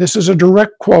 This is a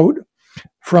direct quote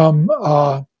from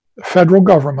the federal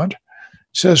government. It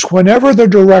says, whenever the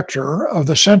director of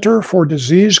the Center for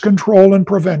Disease Control and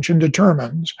Prevention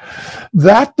determines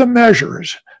that the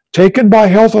measures taken by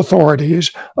health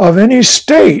authorities of any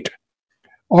state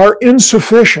are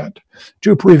insufficient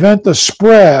to prevent the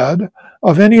spread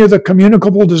of any of the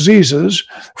communicable diseases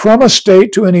from a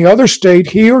state to any other state,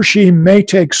 he or she may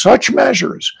take such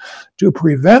measures to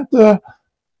prevent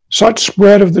such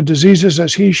spread of the diseases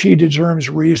as she determines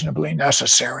reasonably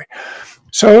necessary.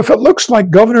 So if it looks like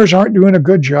governors aren't doing a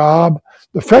good job,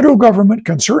 the federal government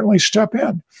can certainly step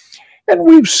in. And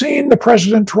we've seen the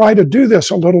president try to do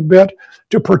this a little bit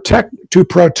to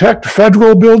protect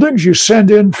federal buildings. You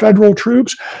send in federal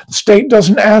troops. The state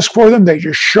doesn't ask for them. They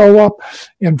just show up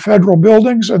in federal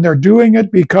buildings, and they're doing it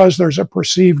because there's a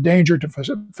perceived danger to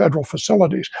federal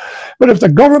facilities. But if the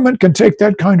government can take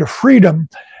that kind of freedom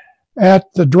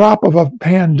at the drop of a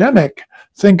pandemic,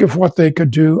 think of what they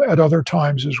could do at other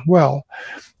times as well.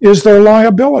 Is there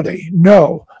liability?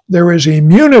 No. There is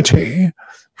immunity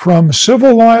from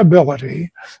civil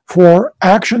liability for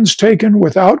actions taken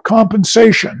without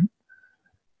compensation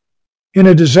in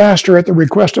a disaster at the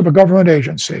request of a government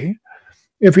agency,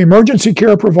 if emergency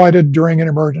care provided during an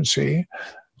emergency,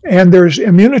 and there's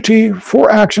immunity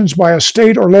for actions by a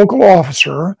state or local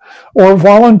officer or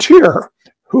volunteer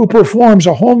who performs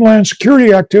a homeland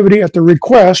security activity at the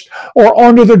request or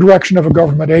under the direction of a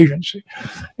government agency.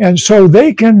 And so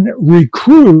they can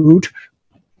recruit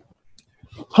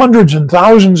hundreds and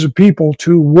thousands of people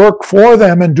to work for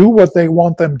them and do what they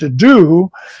want them to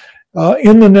do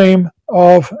in the name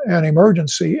of an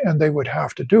emergency, and they would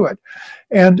have to do it.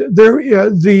 And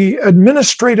the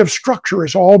administrative structure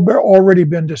has already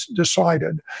been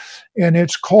decided, and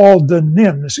it's called the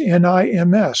NIMS,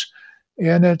 N-I-M-S,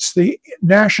 and it's the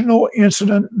National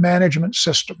Incident Management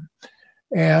System.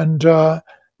 And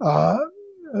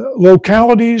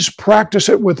localities practice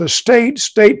it with the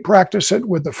state practice it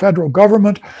with the federal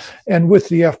government and with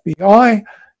the FBI,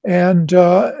 and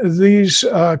these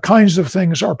kinds of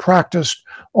things are practiced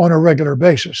on a regular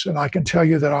basis. And I can tell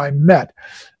you that I met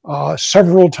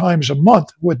several times a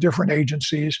month with different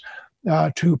agencies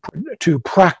to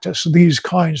practice these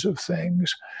kinds of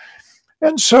things.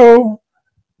 And so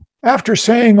after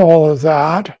saying all of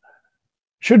that,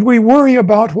 Should we worry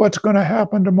about what's going to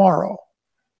happen tomorrow?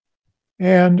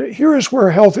 And here is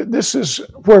where this is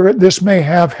where this may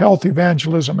have health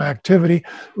evangelism activity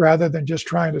rather than just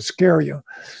trying to scare you.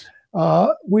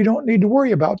 We don't need to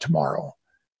worry about tomorrow.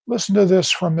 Listen to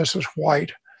this from Mrs.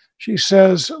 White. She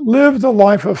says, live the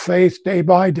life of faith day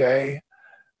by day.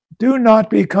 Do not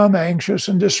become anxious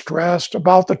and distressed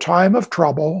about the time of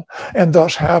trouble and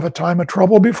thus have a time of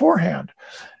trouble beforehand.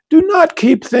 Do not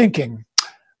keep thinking,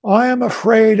 I am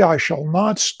afraid I shall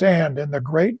not stand in the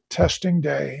great testing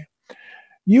day.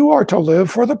 You are to live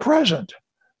for the present,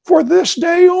 for this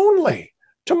day only.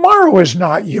 Tomorrow is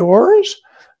not yours.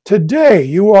 Today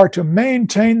you are to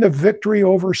maintain the victory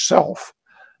over self.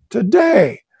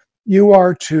 Today you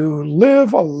are to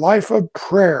live a life of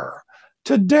prayer.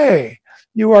 Today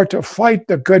you are to fight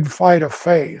the good fight of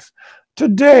faith.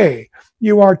 Today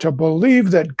you are to believe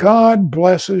that God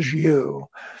blesses you.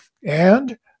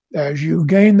 And as you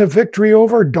gain the victory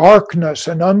over darkness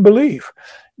and unbelief,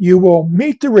 you will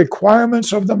meet the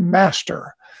requirements of the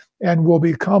Master and will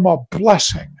become a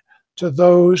blessing to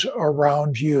those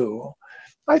around you.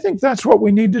 I think that's what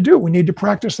we need to do. We need to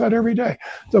practice that every day.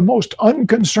 The most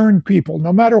unconcerned people,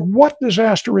 no matter what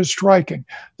disaster is striking,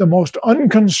 the most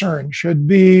unconcerned should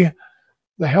be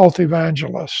the health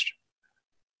evangelist.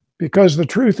 Because the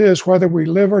truth is, whether we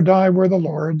live or die, we're the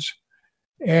Lord's.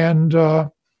 And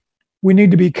we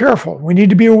need to be careful. We need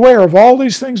to be aware of all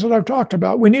these things that I've talked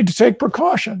about. We need to take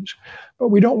precautions, but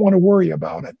we don't want to worry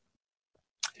about it.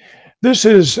 This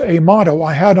is a motto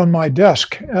I had on my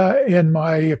desk in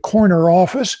my corner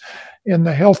office in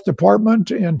the health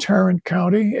department in Tarrant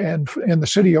County and in the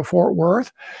city of Fort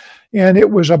Worth. And it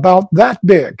was about that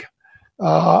big.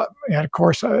 And of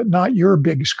course, not your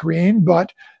big screen,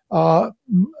 but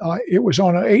it was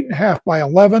on an 8.5 by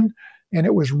 11, and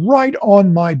it was right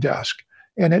on my desk.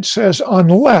 And it says,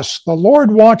 unless the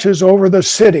Lord watches over the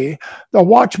city, the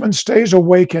watchman stays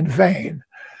awake in vain.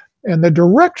 And the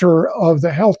director of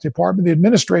the health department, the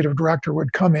administrative director,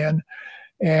 would come in,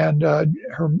 and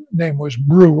her name was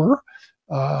Brewer,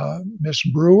 Miss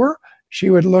Brewer. She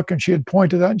would look and she would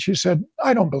point to that and she said,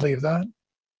 I don't believe that.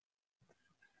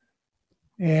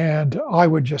 And I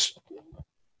would just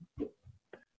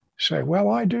say, well,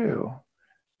 I do.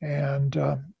 And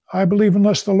I believe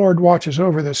unless the Lord watches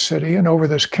over this city and over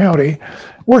this county,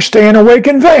 we're staying awake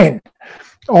in vain.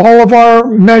 All of our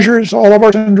measures, all of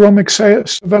our syndromic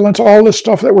surveillance, all this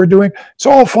stuff that we're doing, it's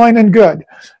all fine and good.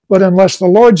 But unless the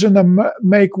Lord's in the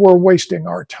make, we're wasting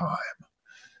our time.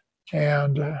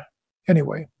 And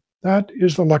anyway, that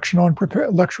is the lecture on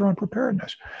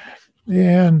preparedness.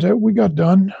 And we got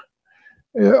done.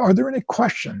 Are there any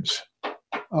questions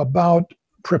about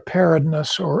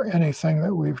preparedness or anything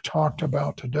that we've talked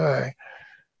about today?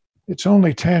 It's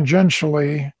only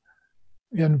tangentially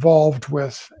involved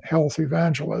with health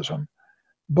evangelism,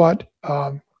 but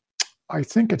I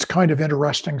think it's kind of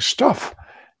interesting stuff,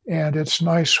 and it's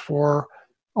nice for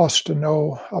us to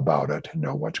know about it,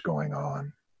 know what's going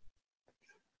on.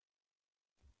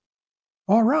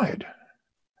 All right.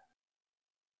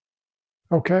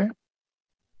 Okay.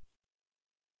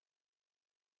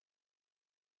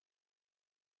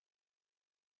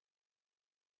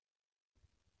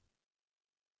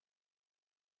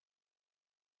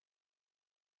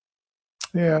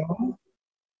 Yeah,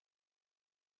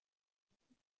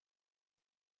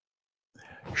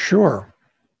 sure.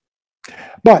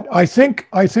 But I think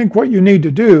what you need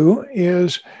to do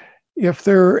is, if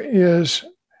there is,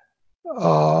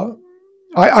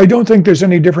 I don't think there's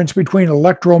any difference between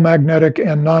electromagnetic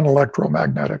and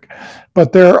non-electromagnetic,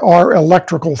 but there are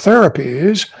electrical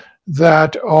therapies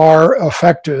that are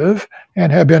effective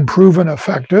and have been proven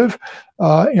effective.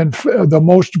 And the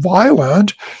most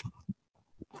violent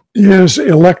is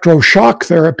electroshock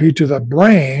therapy to the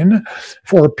brain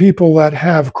for people that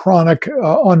have chronic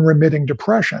unremitting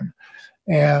depression,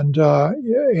 and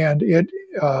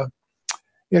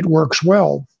it works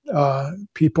well.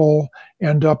 People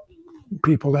end up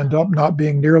not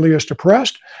being nearly as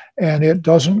depressed, and it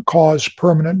doesn't cause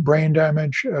permanent brain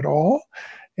damage at all.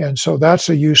 And so that's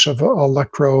a use of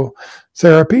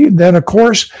electrotherapy. Then, of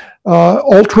course,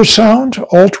 ultrasound.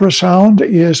 Ultrasound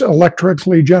is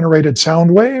electrically generated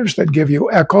sound waves that give you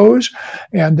echoes,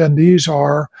 and then these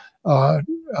are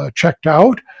checked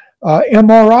out.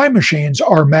 MRI machines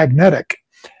are magnetic,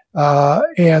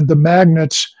 and the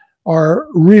magnets are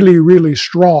really, really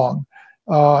strong.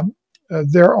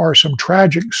 There are some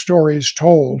tragic stories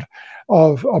told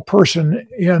of a person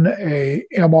in a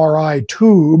MRI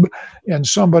tube, and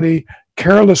somebody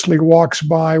carelessly walks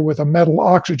by with a metal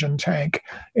oxygen tank,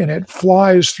 and it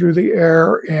flies through the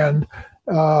air and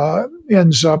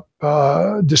ends up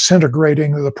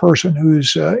disintegrating the person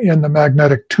who's in the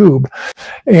magnetic tube.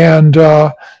 And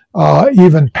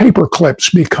even paper clips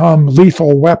become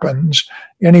lethal weapons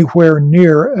anywhere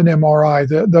near an MRI.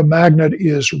 The magnet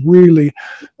is really,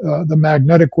 the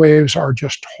magnetic waves are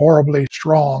just horribly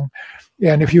strong.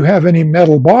 And if you have any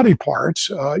metal body parts,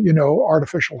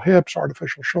 artificial hips,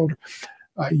 artificial shoulder,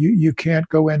 you can't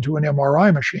go into an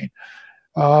MRI machine.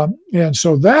 And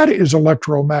so that is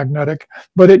electromagnetic,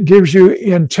 but it gives you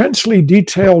intensely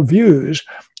detailed views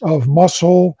of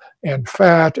muscle and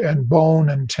fat and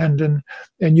bone and tendon.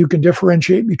 And you can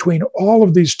differentiate between all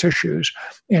of these tissues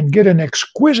and get an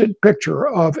exquisite picture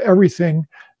of everything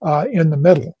in the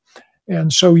middle.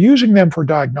 And so using them for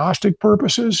diagnostic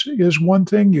purposes is one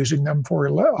thing, using them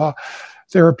for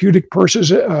therapeutic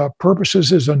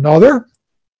purposes is another.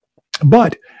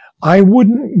 But I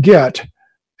wouldn't get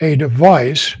a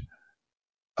device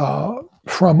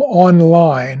from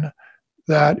online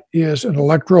that is an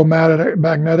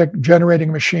electromagnetic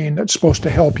generating machine that's supposed to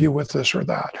help you with this or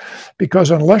that.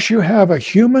 Because unless you have a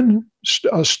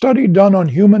study done on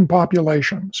human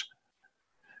populations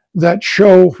that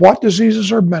show what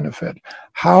diseases are benefit,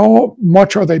 how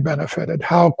much are they benefited,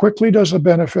 how quickly does the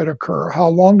benefit occur, how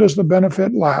long does the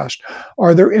benefit last,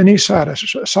 are there any side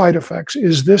effects,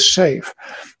 is this safe?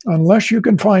 Unless you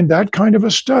can find that kind of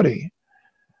a study,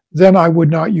 then I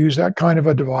would not use that kind of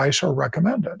a device or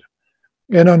recommend it.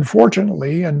 And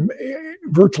unfortunately, in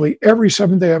virtually every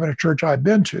Seventh-day Adventist church I've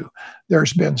been to,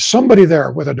 there's been somebody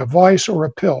there with a device or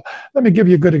a pill. Let me give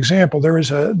you a good example. There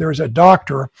is a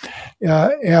doctor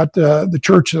at the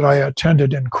church that I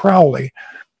attended in Crowley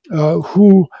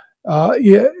who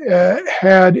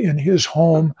had in his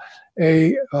home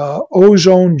a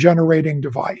ozone generating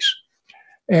device.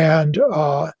 And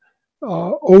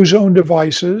ozone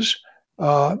devices,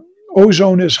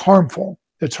 ozone is harmful.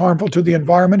 It's harmful to the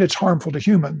environment. It's harmful to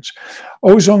humans.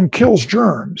 Ozone kills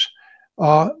germs,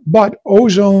 but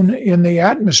ozone in the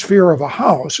atmosphere of a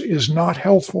house is not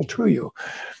healthful to you.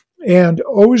 And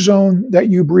ozone that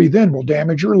you breathe in will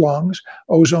damage your lungs.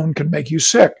 Ozone can make you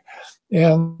sick.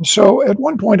 And so at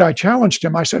one point I challenged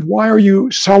him. I said, why are you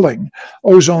selling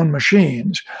ozone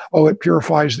machines? Oh, it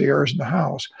purifies the airs in the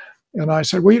house. And I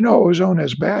said, well, ozone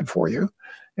is bad for you.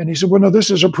 And he said, well, no, this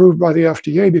is approved by the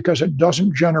FDA because it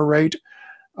doesn't generate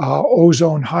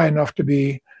ozone high enough to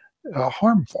be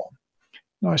harmful.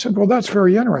 And I said, well, that's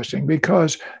very interesting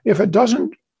because if it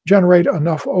doesn't generate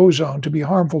enough ozone to be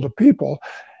harmful to people,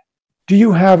 do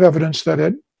you have evidence that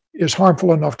it is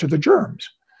harmful enough to the germs?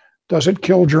 Does it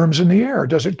kill germs in the air?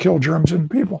 Does it kill germs in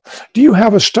people? Do you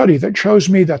have a study that shows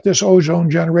me that this ozone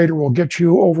generator will get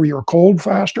you over your cold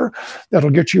faster, that'll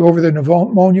get you over the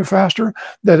pneumonia faster,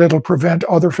 that it'll prevent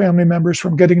other family members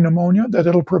from getting pneumonia, that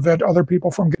it'll prevent other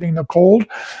people from getting the cold,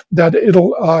 that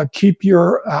it'll keep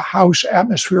your house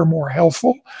atmosphere more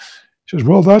healthful? He says,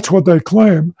 well, that's what they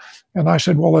claim. And I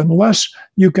said, well, unless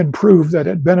you can prove that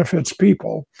it benefits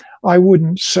people, I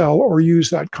wouldn't sell or use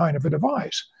that kind of a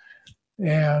device.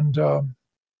 And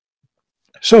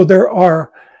so there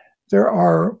are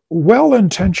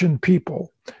well-intentioned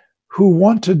people who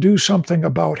want to do something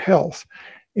about health.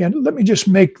 And let me just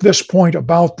make this point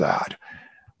about that.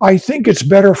 I think it's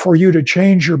better for you to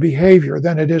change your behavior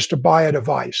than it is to buy a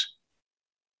device.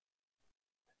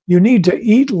 You need to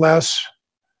eat less,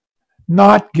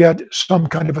 not get some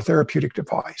kind of a therapeutic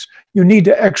device. You need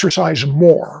to exercise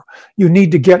more. You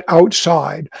need to get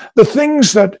outside. The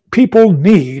things that people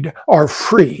need are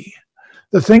free.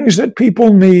 The things that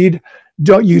people need,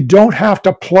 you don't have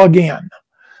to plug in.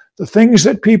 The things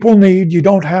that people need, you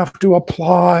don't have to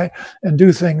apply and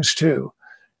do things to.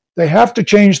 They have to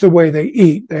change the way they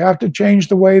eat. They have to change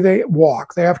the way they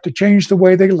walk. They have to change the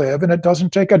way they live. And it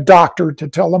doesn't take a doctor to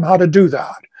tell them how to do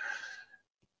that.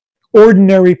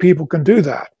 Ordinary people can do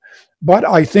that. But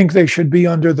I think they should be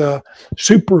under the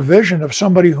supervision of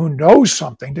somebody who knows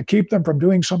something to keep them from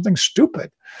doing something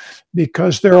stupid.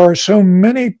 Because there are so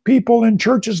many people in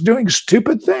churches doing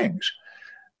stupid things.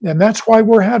 And that's why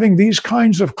we're having these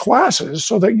kinds of classes,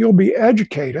 so that you'll be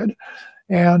educated.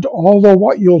 And although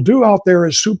what you'll do out there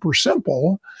is super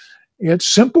simple, it's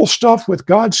simple stuff with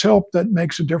God's help that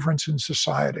makes a difference in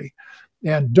society.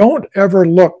 And don't ever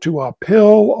look to a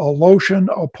pill, a lotion,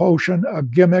 a potion, a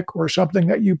gimmick, or something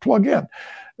that you plug in.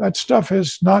 That stuff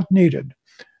is not needed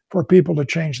for people to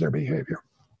change their behavior.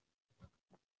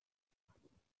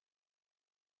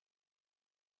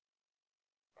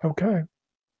 Okay.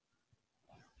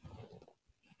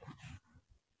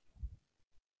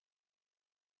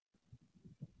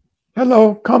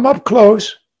 Hello, come up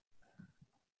close.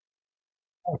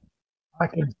 I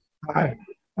can,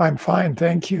 I'm fine,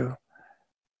 thank you.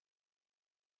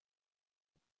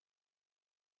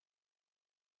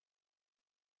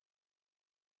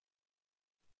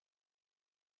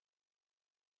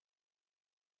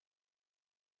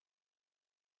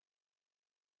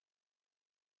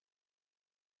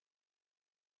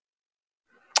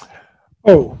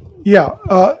 Oh, yeah.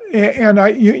 And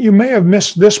you may have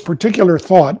missed this particular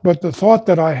thought, but the thought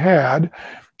that I had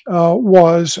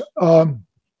was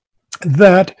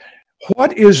that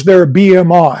what is their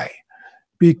BMI?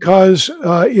 Because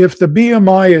if the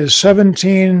BMI is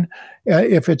 17,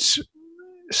 if it's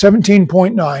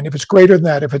 17.9, if it's greater than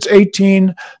that, if it's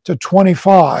 18 to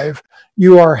 25,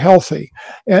 you are healthy.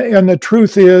 And the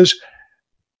truth is,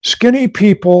 skinny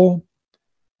people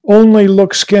only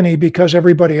look skinny because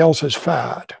everybody else is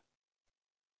fat.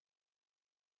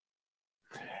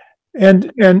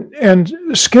 And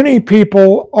skinny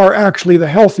people are actually the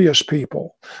healthiest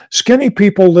people. Skinny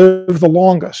people live the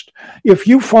longest. If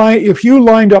you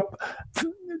lined up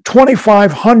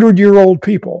 2,500-year-old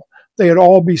people, they'd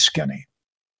all be skinny.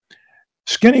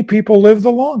 Skinny people live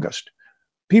the longest.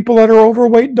 People that are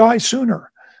overweight die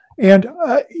sooner. And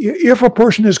if a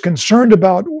person is concerned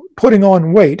about putting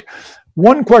on weight,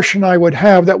 one question I would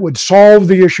have that would solve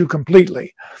the issue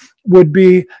completely would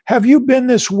be, have you been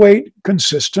this weight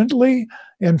consistently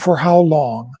and for how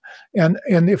long? And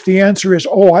if the answer is,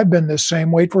 oh, I've been this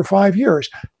same weight for 5 years,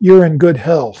 you're in good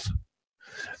health.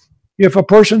 If a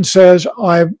person says,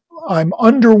 I'm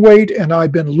underweight and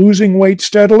I've been losing weight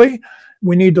steadily,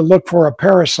 we need to look for a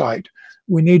parasite.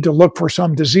 We need to look for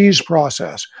some disease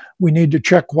process. We need to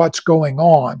check what's going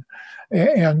on.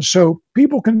 And so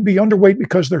people can be underweight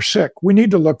because they're sick. We need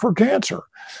to look for cancer.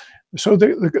 So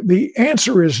the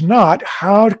answer is not,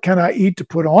 how can I eat to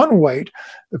put on weight?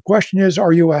 The question is,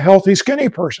 are you a healthy, skinny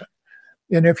person?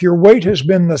 And if your weight has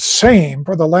been the same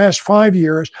for the last 5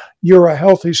 years, you're a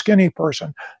healthy, skinny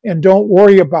person. And don't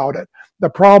worry about it. The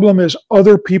problem is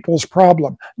other people's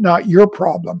problem, not your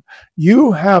problem.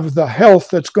 You have the health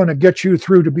that's going to get you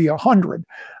through to be 100.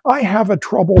 I have a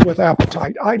trouble with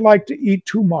appetite. I like to eat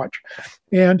too much.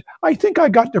 And I think I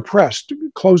got depressed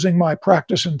closing my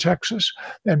practice in Texas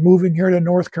and moving here to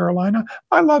North Carolina.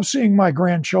 I love seeing my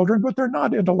grandchildren, but they're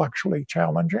not intellectually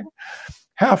challenging.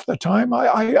 Half the time,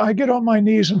 I get on my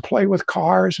knees and play with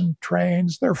cars and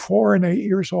trains. They're 4 and 8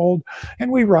 years old,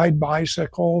 and we ride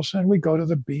bicycles, and we go to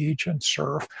the beach and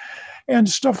surf and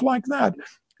stuff like that.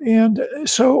 And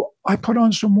so I put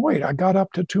on some weight. I got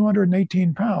up to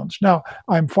 218 pounds. Now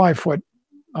I'm 5'5",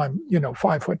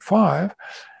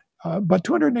 but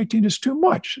 218 is too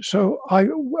much. So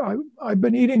I've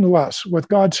been eating less with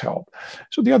God's help.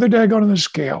 So the other day I got on the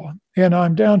scale and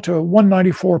I'm down to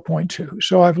 194.2.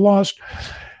 So I've lost,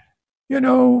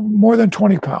 more than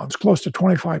 20 pounds, close to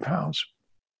 25 pounds.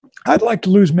 I'd like to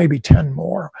lose maybe 10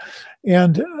 more.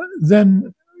 And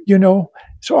then,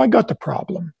 so I got the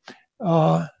problem.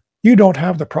 You don't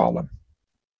have the problem.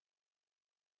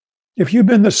 If you've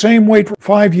been the same weight for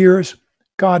 5 years,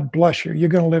 God bless you. You're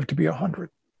going to live to be 100.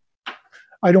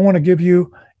 I don't want to give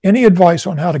you any advice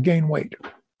on how to gain weight.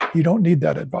 You don't need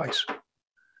that advice.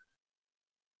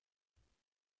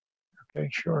 Okay,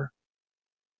 sure.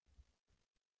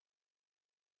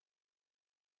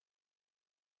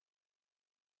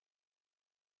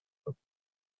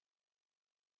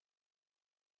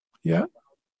 Yeah.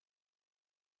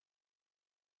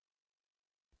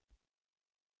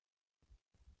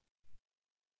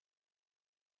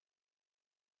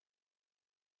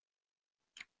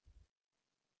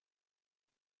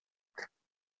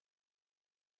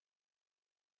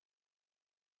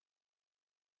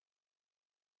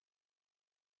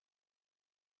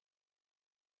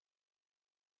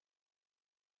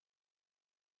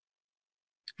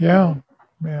 Yeah.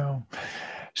 Yeah.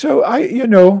 So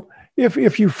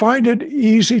if you find it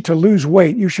easy to lose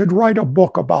weight, you should write a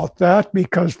book about that,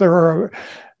 because there are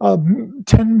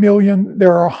 10 million,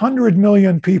 there are 100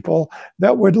 million people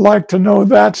that would like to know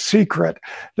that secret.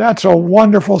 That's a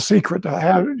wonderful secret to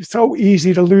have. It's so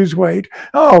easy to lose weight.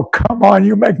 Oh, come on,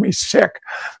 you make me sick.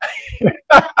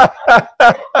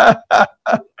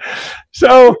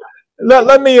 So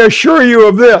let me assure you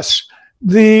of this.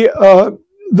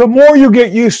 The more you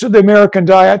get used to the American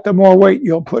diet, the more weight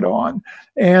you'll put on.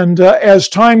 And as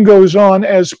time goes on,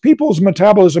 as people's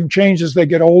metabolism changes as they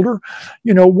get older,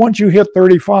 once you hit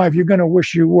 35, you're going to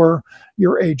wish you were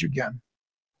your age again.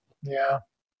 Yeah,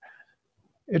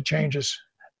 it changes.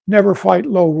 Never fight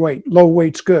low weight. Low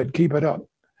weight's good. Keep it up.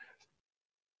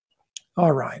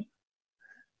 All right.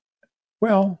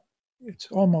 Well, it's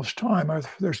almost time.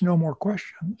 There's no more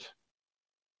questions.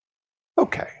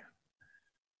 Okay.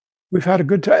 We've had a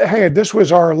good time. Hey, this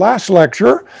was our last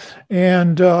lecture,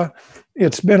 and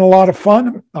it's been a lot of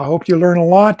fun. I hope you learn a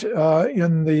lot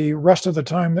in the rest of the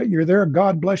time that you're there.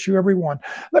 God bless you, everyone.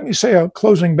 Let me say a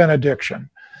closing benediction.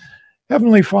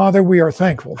 Heavenly Father, we are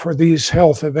thankful for these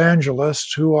health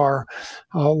evangelists who are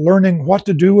learning what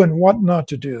to do and what not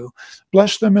to do.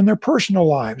 Bless them in their personal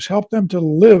lives. Help them to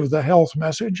live the health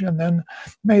message, and then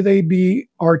may they be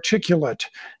articulate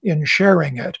in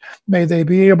sharing it. May they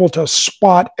be able to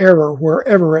spot error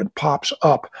wherever it pops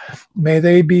up. May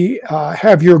they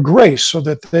have your grace so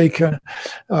that they can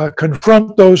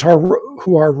confront those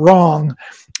who are wrong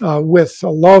with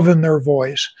love in their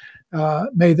voice.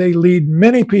 May they lead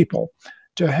many people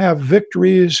to have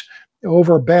victories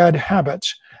over bad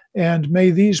habits. And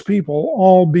may these people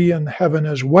all be in heaven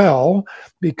as well,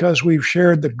 because we've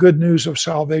shared the good news of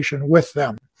salvation with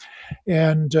them.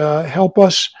 And help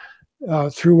us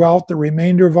throughout the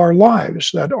remainder of our lives,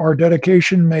 that our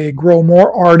dedication may grow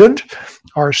more ardent,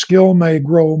 our skill may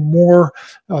grow more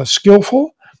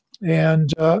skillful,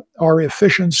 and our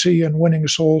efficiency in winning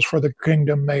souls for the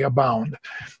kingdom may abound.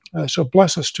 So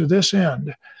bless us to this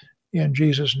end, in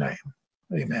Jesus' name.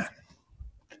 Amen.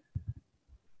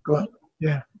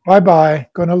 Yeah. Bye-bye.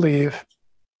 Going to leave.